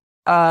hope.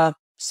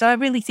 So I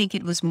really think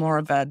it was more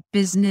of a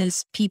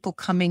business, people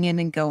coming in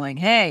and going,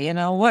 hey,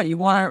 what, you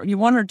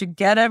want her to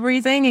get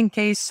everything in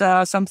case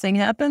something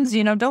happens?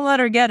 Don't let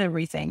her get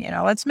everything.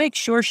 Let's make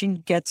sure she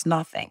gets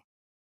nothing.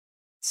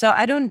 So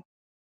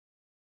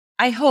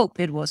I hope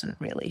it wasn't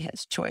really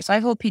his choice. I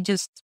hope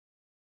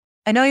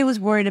I know he was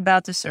worried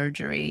about the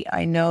surgery.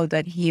 I know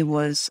that he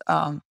was,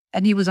 and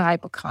he was a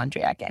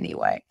hypochondriac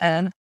anyway.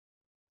 And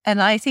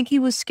I think he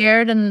was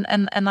scared,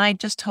 and I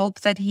just hope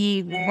that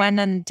he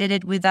went and did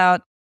it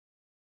without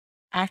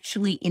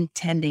actually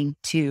intending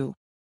to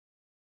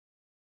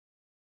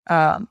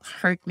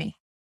hurt me.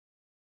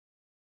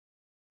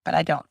 But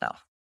I don't know.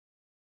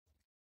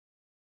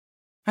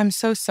 I'm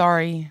so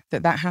sorry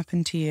that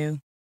happened to you.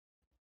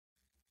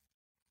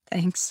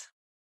 Thanks.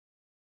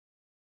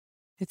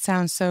 It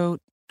sounds so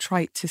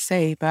trite to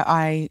say, but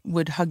I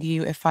would hug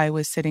you if I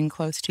was sitting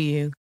close to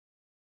you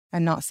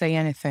and not say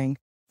anything.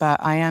 But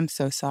I am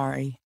so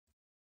sorry.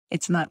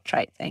 It's not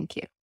trite, thank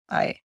you.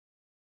 I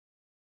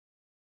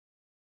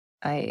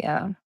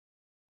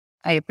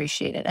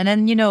appreciate it. And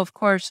then, of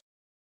course,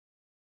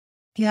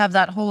 you have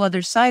that whole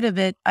other side of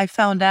it. I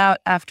found out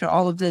after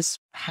all of this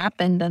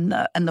happened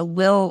and the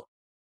will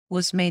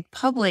was made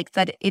public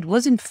that it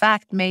was in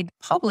fact made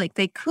public.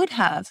 They could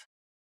have,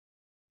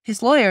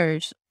 his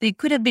lawyers, they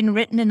could have been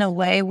written in a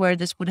way where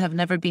this would have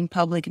never been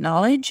public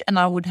knowledge, and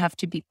I would have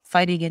to be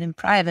fighting it in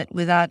private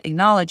without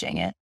acknowledging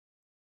it.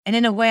 And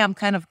in a way, I'm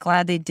kind of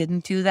glad they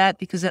didn't do that,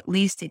 because at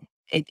least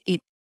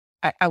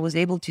I was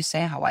able to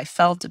say how I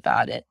felt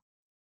about it.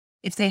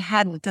 If they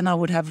hadn't, then I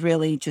would have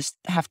really just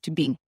have to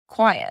be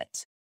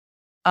quiet.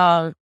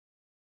 But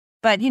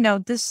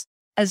this,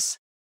 as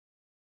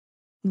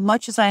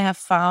much as I have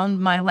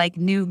found my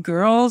new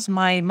girls,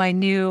 my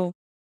new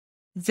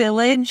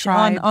village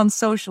on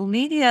social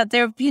media,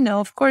 there,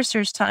 of course,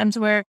 there's times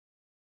where,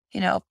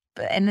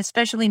 and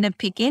especially in the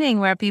beginning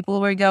where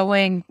people were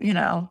going,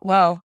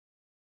 well,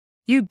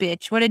 you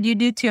bitch, what did you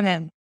do to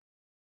him?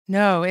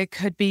 No, it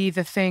could be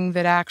the thing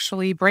that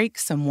actually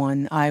breaks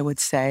someone, I would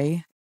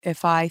say.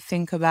 If I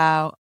think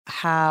about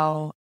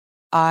how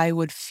I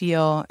would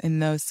feel in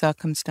those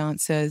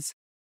circumstances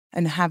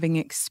and having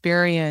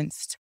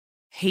experienced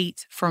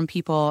hate from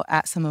people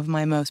at some of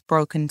my most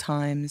broken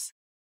times.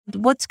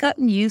 What's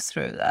gotten you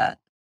through that?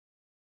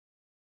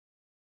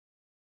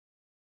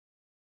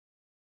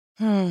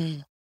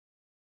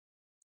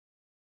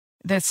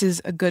 This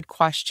is a good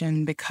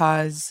question,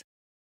 because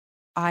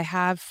I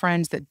have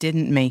friends that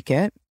didn't make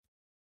it.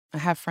 I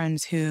have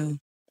friends who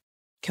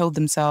killed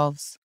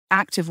themselves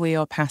actively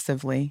or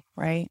passively,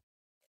 right?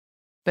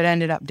 But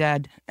ended up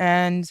dead.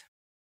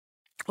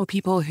 Or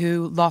people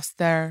who lost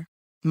their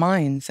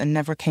minds and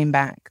never came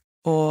back.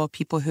 Or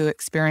people who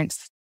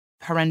experienced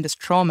horrendous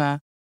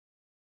trauma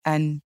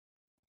and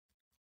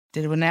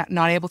they were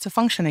not able to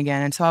function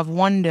again. And so I've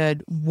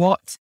wondered,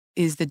 what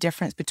is the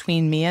difference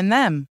between me and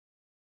them?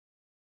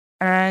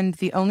 And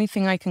the only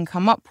thing I can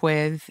come up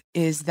with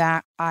is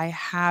that I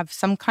have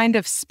some kind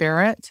of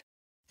spirit.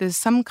 There's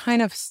some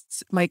kind of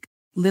like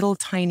little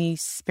tiny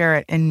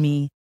spirit in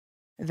me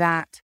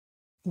that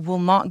will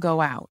not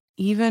go out,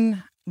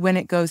 even when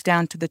it goes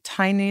down to the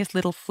tiniest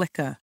little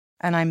flicker.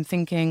 And I'm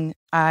thinking,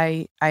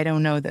 I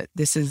don't know that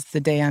this is the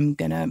day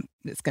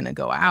it's gonna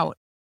go out.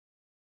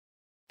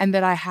 And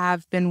that I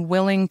have been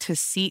willing to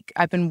seek,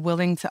 I've been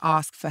willing to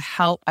ask for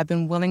help. I've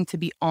been willing to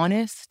be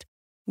honest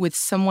with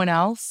someone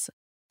else.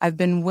 I've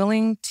been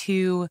willing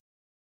to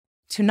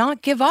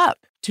not give up,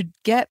 to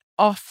get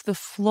off the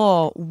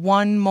floor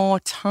one more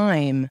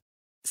time.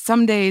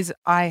 Some days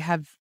I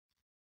have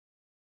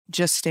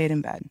just stayed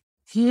in bed.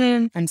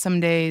 And some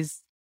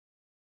days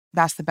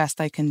that's the best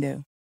I can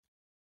do.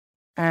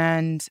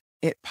 And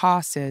it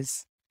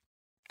passes.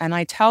 And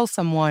I tell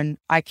someone,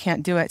 I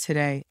can't do it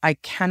today. I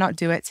cannot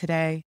do it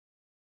today.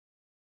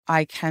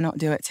 I cannot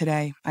do it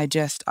today. I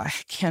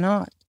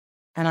cannot.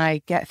 And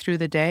I get through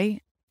the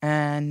day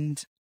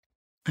and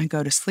I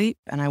go to sleep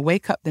and I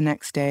wake up the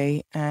next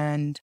day,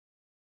 and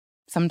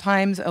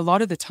sometimes, a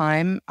lot of the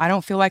time, I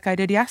don't feel like I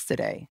did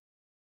yesterday.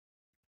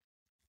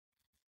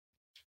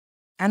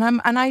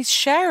 And I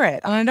share it.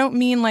 And I don't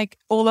mean like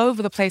all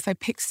over the place. I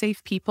pick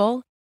safe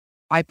people.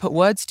 I put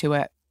words to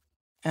it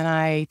and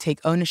I take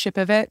ownership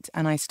of it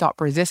and I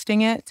stop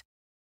resisting it.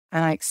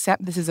 And I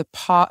accept this is a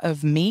part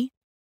of me.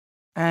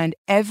 And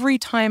every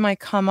time I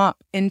come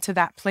up into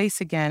that place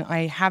again,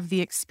 I have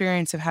the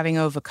experience of having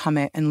overcome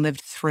it and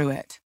lived through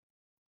it.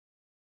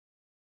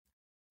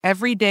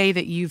 Every day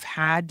that you've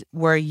had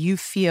where you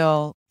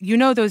feel,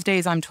 those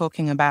days I'm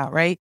talking about,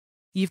 right?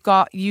 You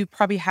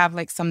probably have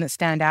like some that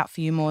stand out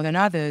for you more than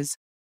others.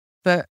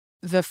 But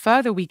the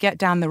further we get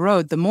down the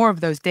road, the more of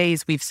those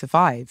days we've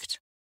survived.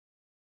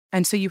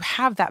 And so you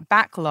have that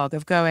backlog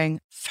of going,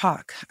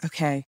 fuck,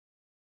 okay,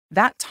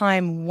 that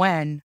time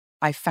when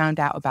I found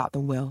out about the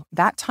will,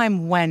 that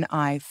time when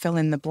I fill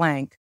in the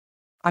blank,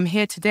 I'm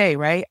here today,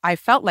 right? I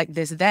felt like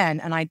this then,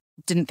 and I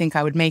didn't think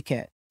I would make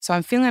it. So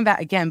I'm feeling that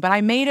again, but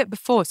I made it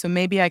before, so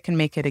maybe I can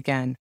make it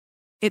again.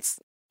 Does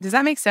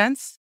that make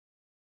sense?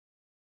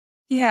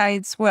 Yeah,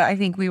 it's what I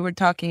think we were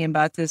talking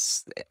about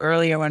this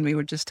earlier when we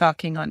were just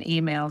talking on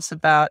emails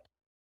about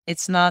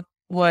it's not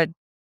what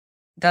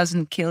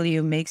doesn't kill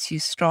you makes you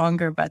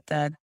stronger, but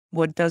that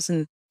what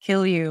doesn't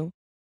kill you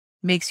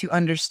makes you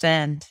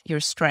understand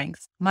your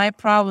strength. My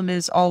problem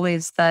is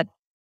always that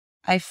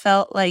I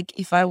felt like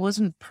if I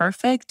wasn't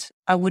perfect,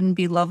 I wouldn't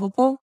be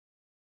lovable.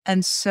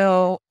 And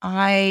so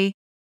I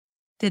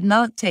did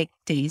not take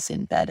days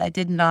in bed. I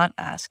did not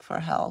ask for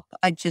help.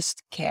 I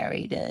just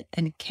carried it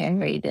and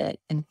carried it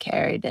and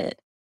carried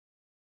it.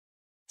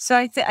 So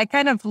I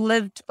kind of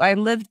lived by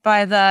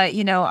the,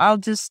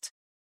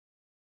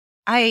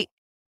 I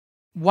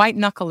White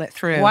knuckle it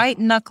through. white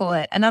knuckle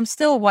it. And I'm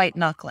still white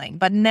knuckling.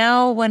 But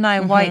now when I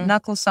white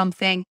knuckle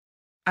something,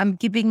 I'm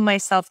giving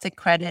myself the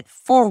credit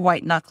for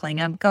white knuckling.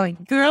 I'm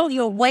going, girl,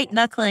 you're white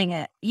knuckling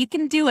it. You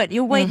can do it.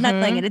 You're white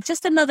knuckling it. It's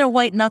just another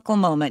white knuckle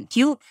moment.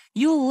 You'll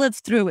live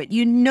through it.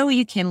 You know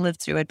you can live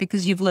through it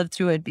because you've lived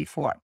through it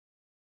before.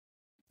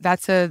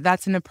 That's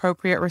an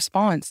appropriate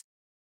response.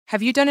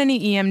 Have you done any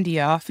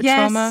EMDR for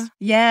trauma?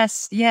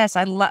 Yes.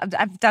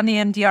 I've done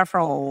EMDR for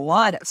a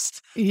lot of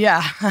stuff.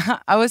 Yeah.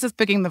 I was just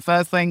picking the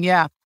first thing.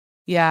 Yeah.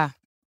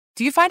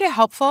 Do you find it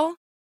helpful?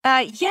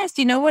 Yes.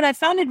 You know what? I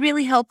found it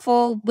really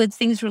helpful with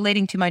things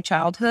relating to my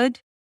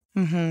childhood.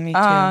 Me too.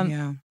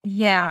 Yeah.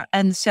 Yeah.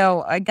 And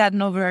so I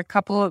gotten over a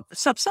couple of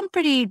some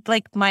pretty,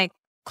 like, my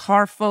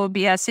car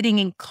phobia, sitting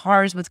in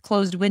cars with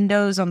closed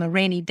windows on the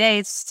rainy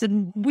days,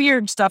 some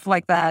weird stuff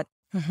like that.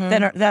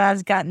 That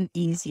has gotten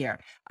easier.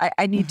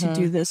 I need to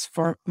do this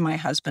for my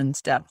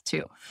husband's death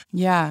too.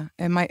 Yeah,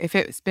 if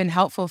it's been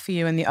helpful for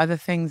you and the other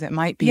things, it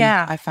might be.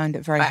 Yeah. I found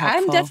it very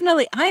helpful.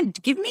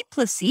 Give me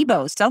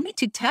placebos. Tell me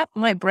to tap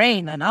my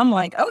brain. And I'm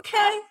like,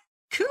 okay,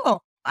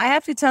 cool. I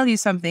have to tell you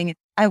something.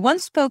 I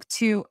once spoke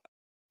to,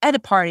 at a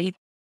party,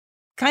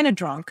 kind of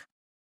drunk,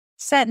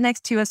 sat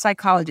next to a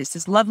psychologist,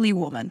 this lovely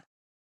woman.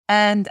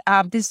 And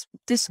this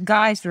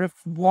guy sort of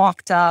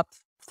walked up,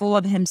 full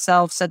of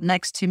himself, sat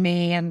next to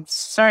me and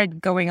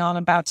started going on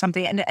about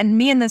something. And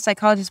me and the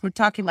psychologist were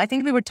talking, I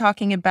think we were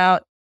talking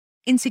about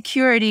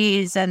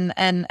insecurities and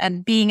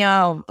being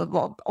a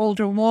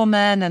older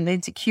woman and the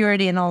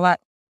insecurity and all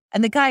that.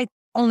 And the guy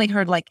only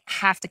heard like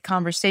half the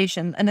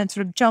conversation and then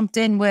sort of jumped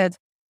in with,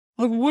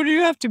 like, what do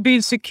you have to be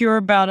insecure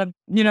about?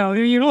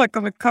 You're like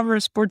on the cover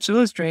of Sports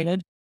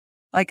Illustrated.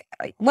 Like,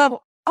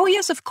 well, oh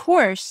yes, of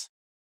course.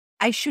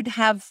 I should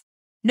have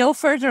no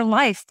further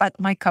life but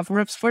my cover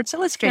of Sports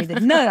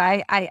Illustrated. No,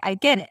 I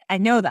get it. I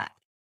know that.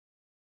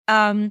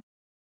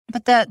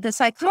 But the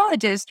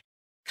psychologist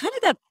kind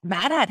of got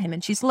mad at him,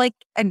 and she's like,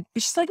 no,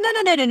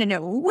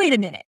 wait a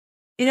minute.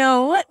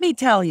 Let me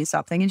tell you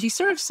something. And she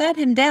sort of sat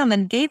him down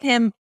and gave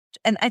him,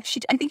 and I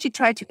think she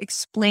tried to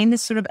explain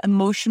this sort of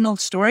emotional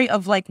story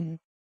of like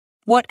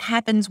what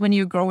happens when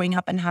you're growing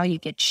up and how you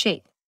get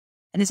shaped.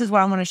 And this is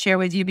what I want to share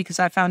with you because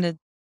I found it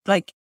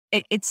like,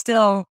 it's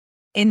still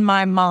in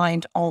my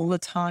mind all the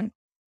time.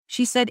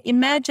 She said,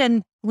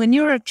 imagine when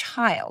you're a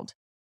child,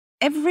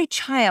 every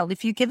child,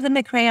 if you give them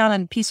a crayon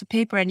and a piece of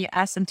paper and you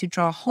ask them to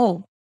draw a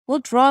hole, will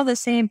draw the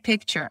same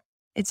picture.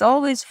 It's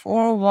always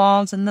 4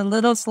 walls and the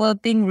little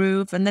sloping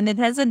roof, and then it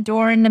has a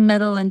door in the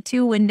middle and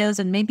 2 windows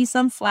and maybe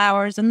some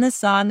flowers and the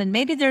sun, and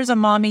maybe there's a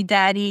mommy,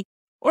 daddy,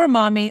 or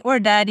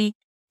daddy,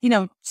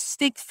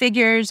 stick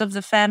figures of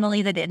the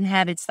family that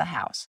inhabits the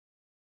house.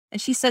 And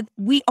she said,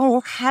 we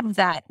all have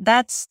that.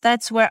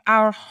 That's where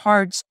our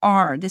hearts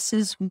are. This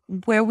is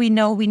where we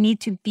know we need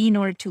to be in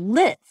order to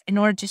live, in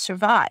order to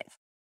survive.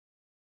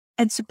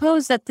 And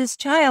suppose that this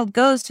child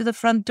goes to the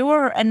front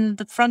door and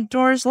the front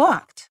door is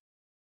locked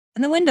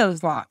and the window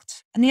is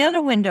locked and the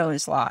other window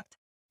is locked.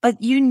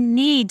 But you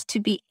need to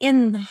be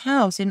in the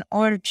house in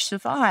order to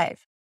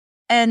survive.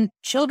 And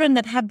children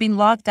that have been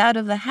locked out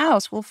of the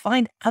house will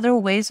find other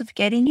ways of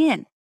getting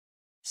in.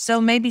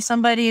 So maybe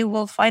somebody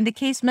will find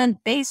a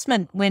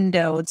basement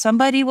window and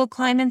somebody will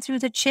climb in through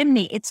the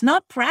chimney. It's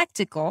not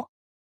practical,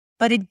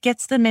 but it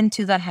gets them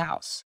into the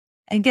house.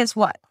 And guess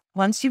what?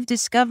 Once you've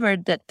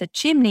discovered that the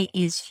chimney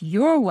is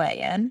your way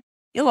in,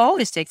 you'll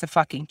always take the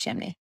fucking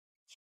chimney.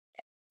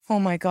 Oh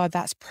my God,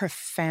 that's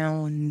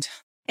profound.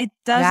 It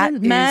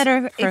doesn't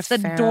matter if the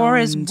door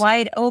is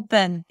wide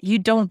open. You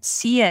don't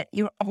see it.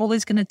 You're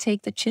always going to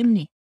take the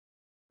chimney.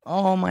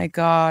 Oh my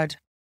God,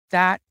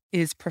 that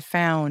is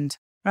profound.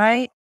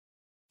 Right?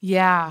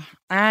 Yeah.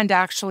 And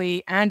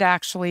actually,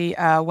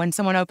 when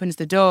someone opens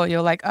the door,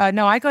 you're like,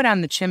 no, I go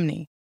down the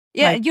chimney.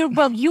 Yeah, you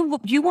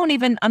won't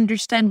even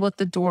understand what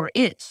the door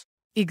is.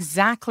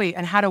 Exactly,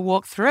 and how to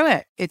walk through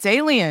it. It's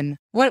alien.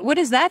 What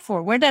is that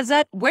for? Where does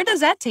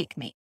that take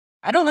me?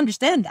 I don't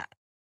understand that.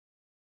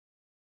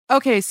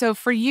 Okay, so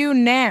for you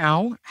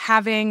now,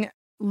 having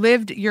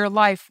lived your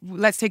life,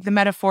 let's take the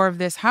metaphor of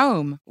this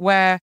home,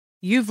 where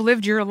you've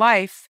lived your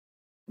life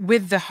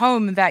with the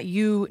home that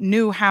you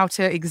knew how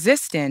to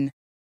exist in.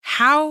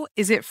 How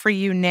is it for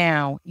you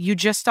now? You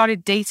just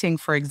started dating,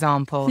 for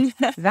example.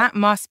 That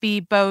must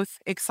be both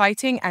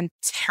exciting and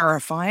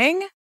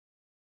terrifying.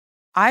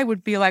 I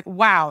would be like,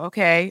 wow,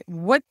 okay,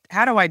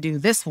 how do I do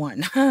this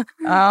one?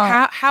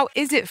 How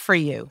is it for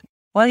you?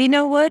 Well, you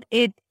know what?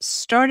 It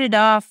started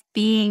off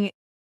being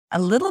a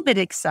little bit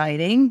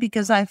exciting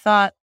because I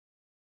thought,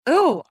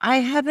 oh, I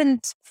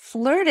haven't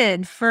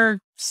flirted for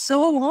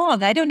so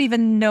long. I don't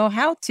even know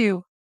how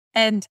to.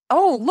 And,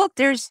 oh, look,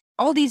 there's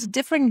all these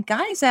different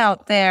guys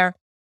out there.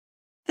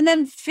 And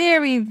then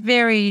very,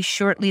 very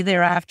shortly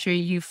thereafter,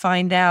 you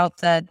find out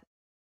that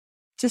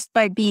just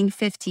by being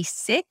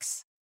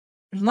 56,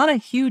 there's not a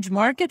huge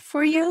market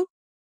for you.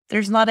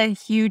 There's not a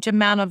huge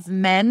amount of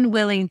men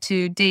willing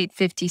to date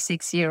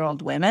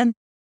 56-year-old women.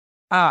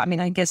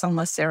 I guess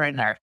unless they're in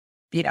their,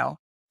 70s.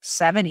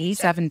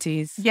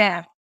 70s.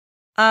 Yeah.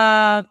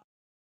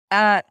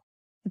 The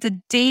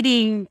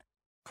dating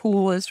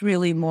pool is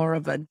really more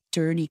of a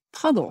dirty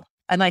puddle.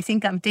 And I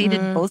think I've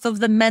dated both of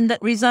the men that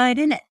reside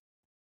in it.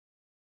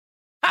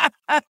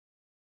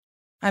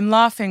 I'm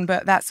laughing,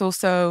 but that's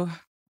also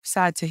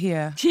sad to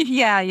hear.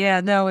 Yeah.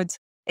 No,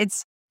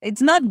 it's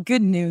not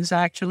good news,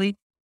 actually.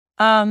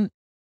 A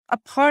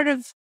part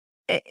of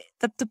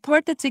the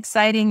part that's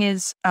exciting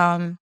is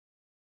the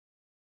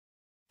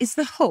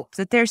hope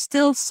that there's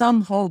still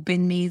some hope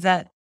in me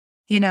that,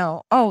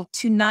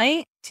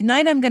 tonight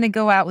I'm going to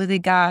go out with a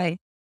guy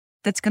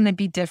that's going to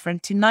be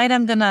different. Tonight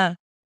I'm going to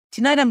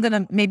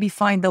maybe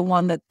find the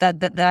one that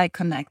I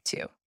connect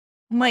to.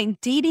 My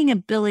dating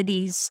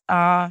abilities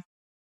are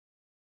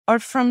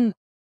from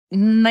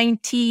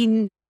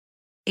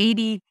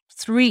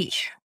 1983.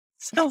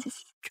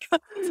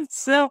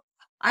 So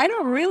I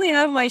don't really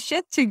have my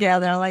shit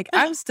together. Like,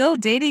 I'm still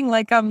dating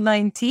like I'm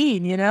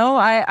 19,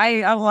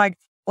 I'm like,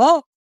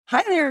 well,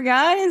 hi there,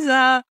 guys.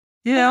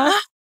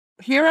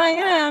 Here I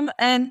am.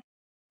 And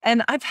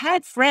I've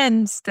had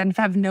friends that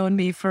have known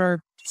me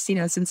for,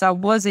 since I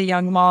was a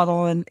young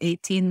model and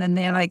 18. And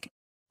they're like,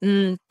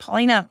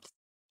 Paulina,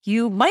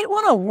 you might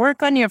want to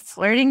work on your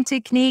flirting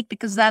technique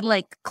because that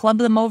club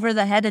them over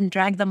the head and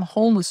drag them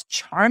home was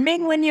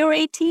charming when you were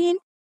 18.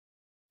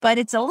 But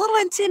it's a little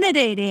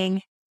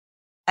intimidating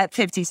at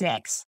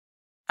 56.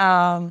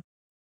 You're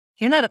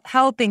not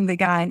helping the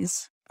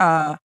guys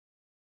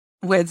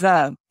with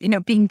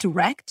being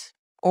direct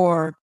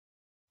or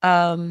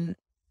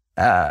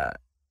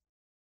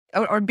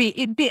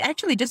be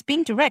actually just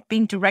being direct,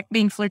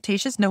 being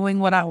flirtatious, knowing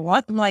what I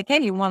want. I'm like,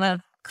 hey, you want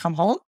to come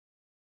home?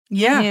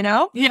 Yeah.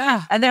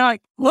 Yeah. And they're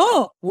like,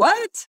 whoa,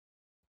 what?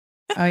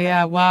 Oh,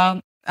 yeah.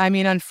 Well,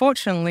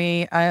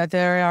 unfortunately,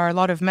 there are a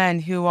lot of men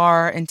who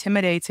are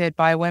intimidated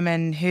by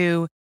women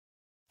who,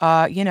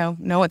 know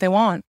what they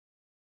want.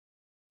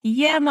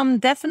 Yeah, I'm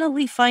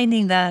definitely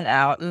finding that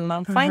out. And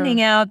I'm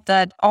finding out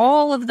that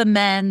all of the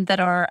men that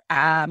are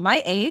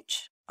my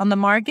age on the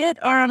market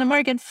are on the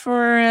market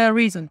for a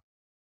reason.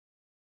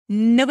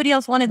 Nobody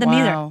else wanted them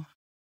either.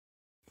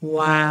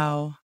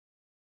 Wow.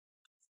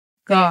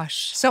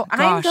 Gosh. So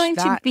I'm going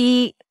to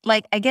be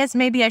I guess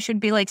maybe I should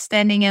be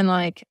standing in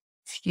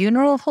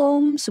funeral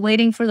homes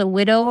waiting for the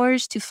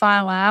widowers to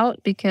file out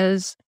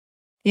because,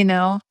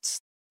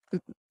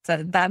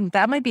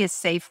 that might be a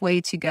safe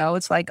way to go.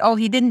 It's like, oh,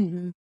 he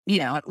didn't,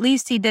 at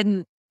least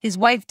his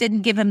wife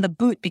didn't give him the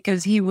boot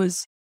because he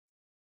was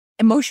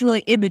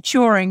emotionally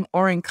immature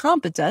or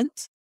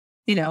incompetent.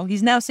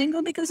 He's now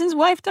single because his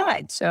wife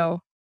died.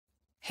 So,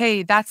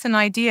 hey, that's an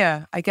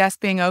idea. I guess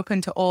being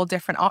open to all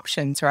different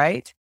options,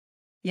 right?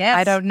 yes.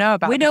 I don't know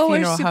about the widower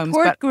funeral homes,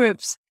 support but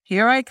groups.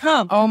 Here I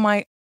come. oh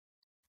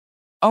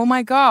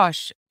my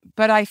gosh.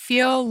 But I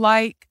feel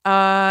like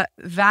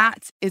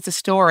that is a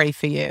story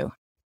for you.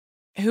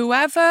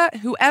 Whoever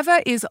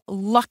is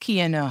lucky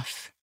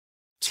enough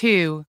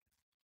to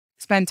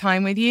spend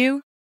time with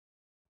you,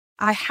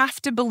 I have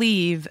to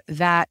believe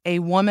that a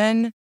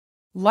woman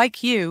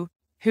like you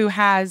who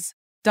has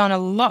done a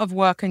lot of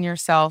work on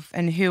yourself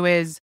and who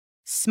is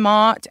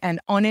smart and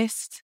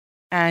honest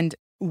and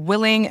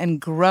willing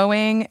and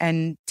growing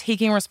and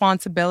taking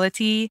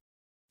responsibility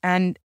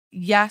and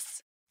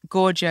yes,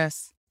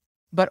 gorgeous,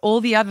 but all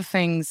the other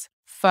things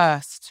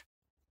first.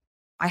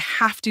 I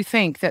have to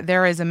think that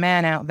there is a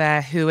man out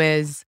there who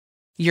is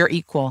your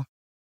equal.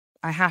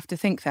 I have to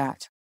think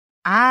that.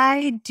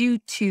 I do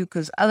too,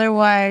 because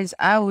otherwise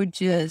I would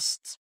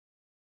just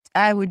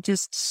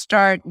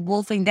start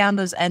wolfing down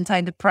those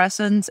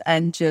antidepressants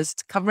and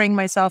just covering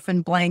myself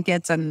in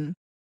blankets and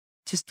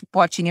just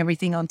watching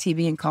everything on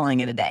TV and calling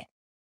it a day.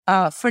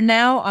 For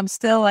now, I'm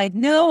still like,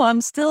 no,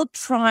 I'm still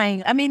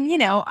trying. I mean,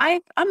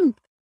 I'm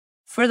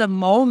for the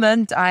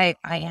moment, I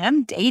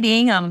am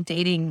dating. I'm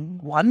dating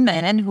one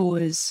man who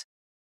is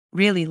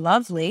really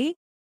lovely.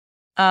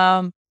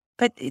 But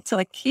it's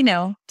like,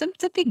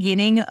 the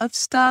beginning of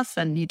stuff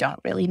and you don't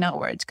really know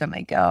where it's going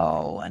to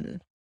go.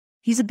 And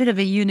he's a bit of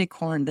a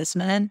unicorn, this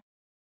man.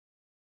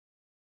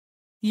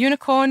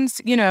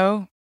 Unicorns,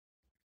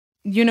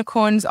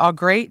 unicorns are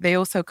great. They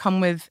also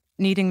come with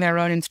needing their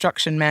own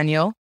instruction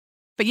manual.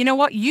 But you know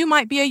what? You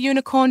might be a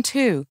unicorn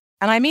too.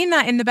 And I mean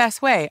that in the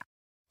best way.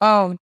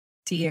 Oh,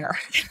 dear.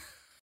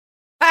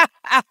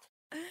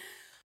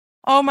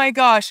 Oh my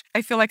gosh.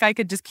 I feel like I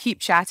could just keep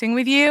chatting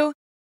with you.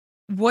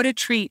 What a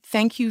treat.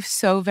 Thank you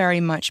so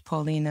very much,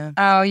 Paulina.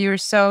 Oh, you're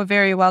so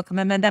very welcome.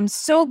 And I'm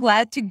so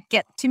glad to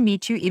get to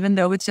meet you, even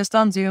though it's just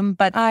on Zoom.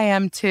 But I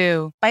am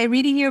too. By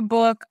reading your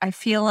book, I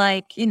feel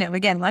like,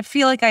 again, I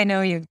feel like I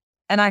know you.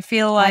 And I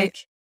feel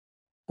like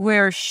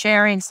we're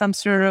sharing some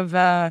sort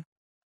of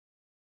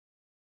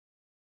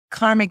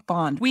karmic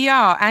bond. We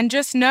are. And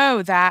just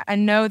know that,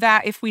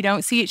 if we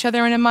don't see each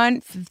other in a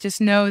month,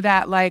 just know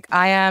that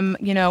I am,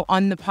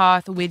 on the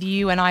path with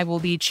you and I will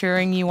be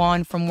cheering you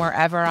on from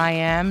wherever I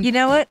am. You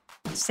know what?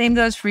 Same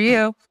goes for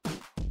you.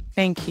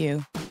 Thank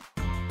you.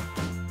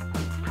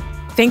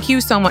 Thank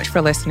you so much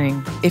for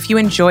listening. If you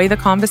enjoy the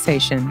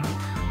conversation,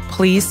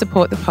 please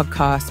support the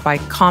podcast by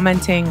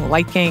commenting,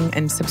 liking,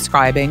 and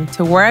subscribing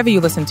to wherever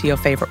you listen to your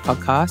favorite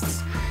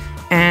podcasts.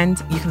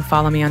 And you can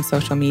follow me on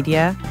social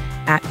media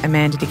at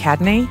Amanda de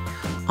Cadenet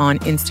on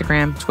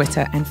Instagram,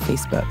 Twitter, and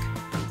Facebook.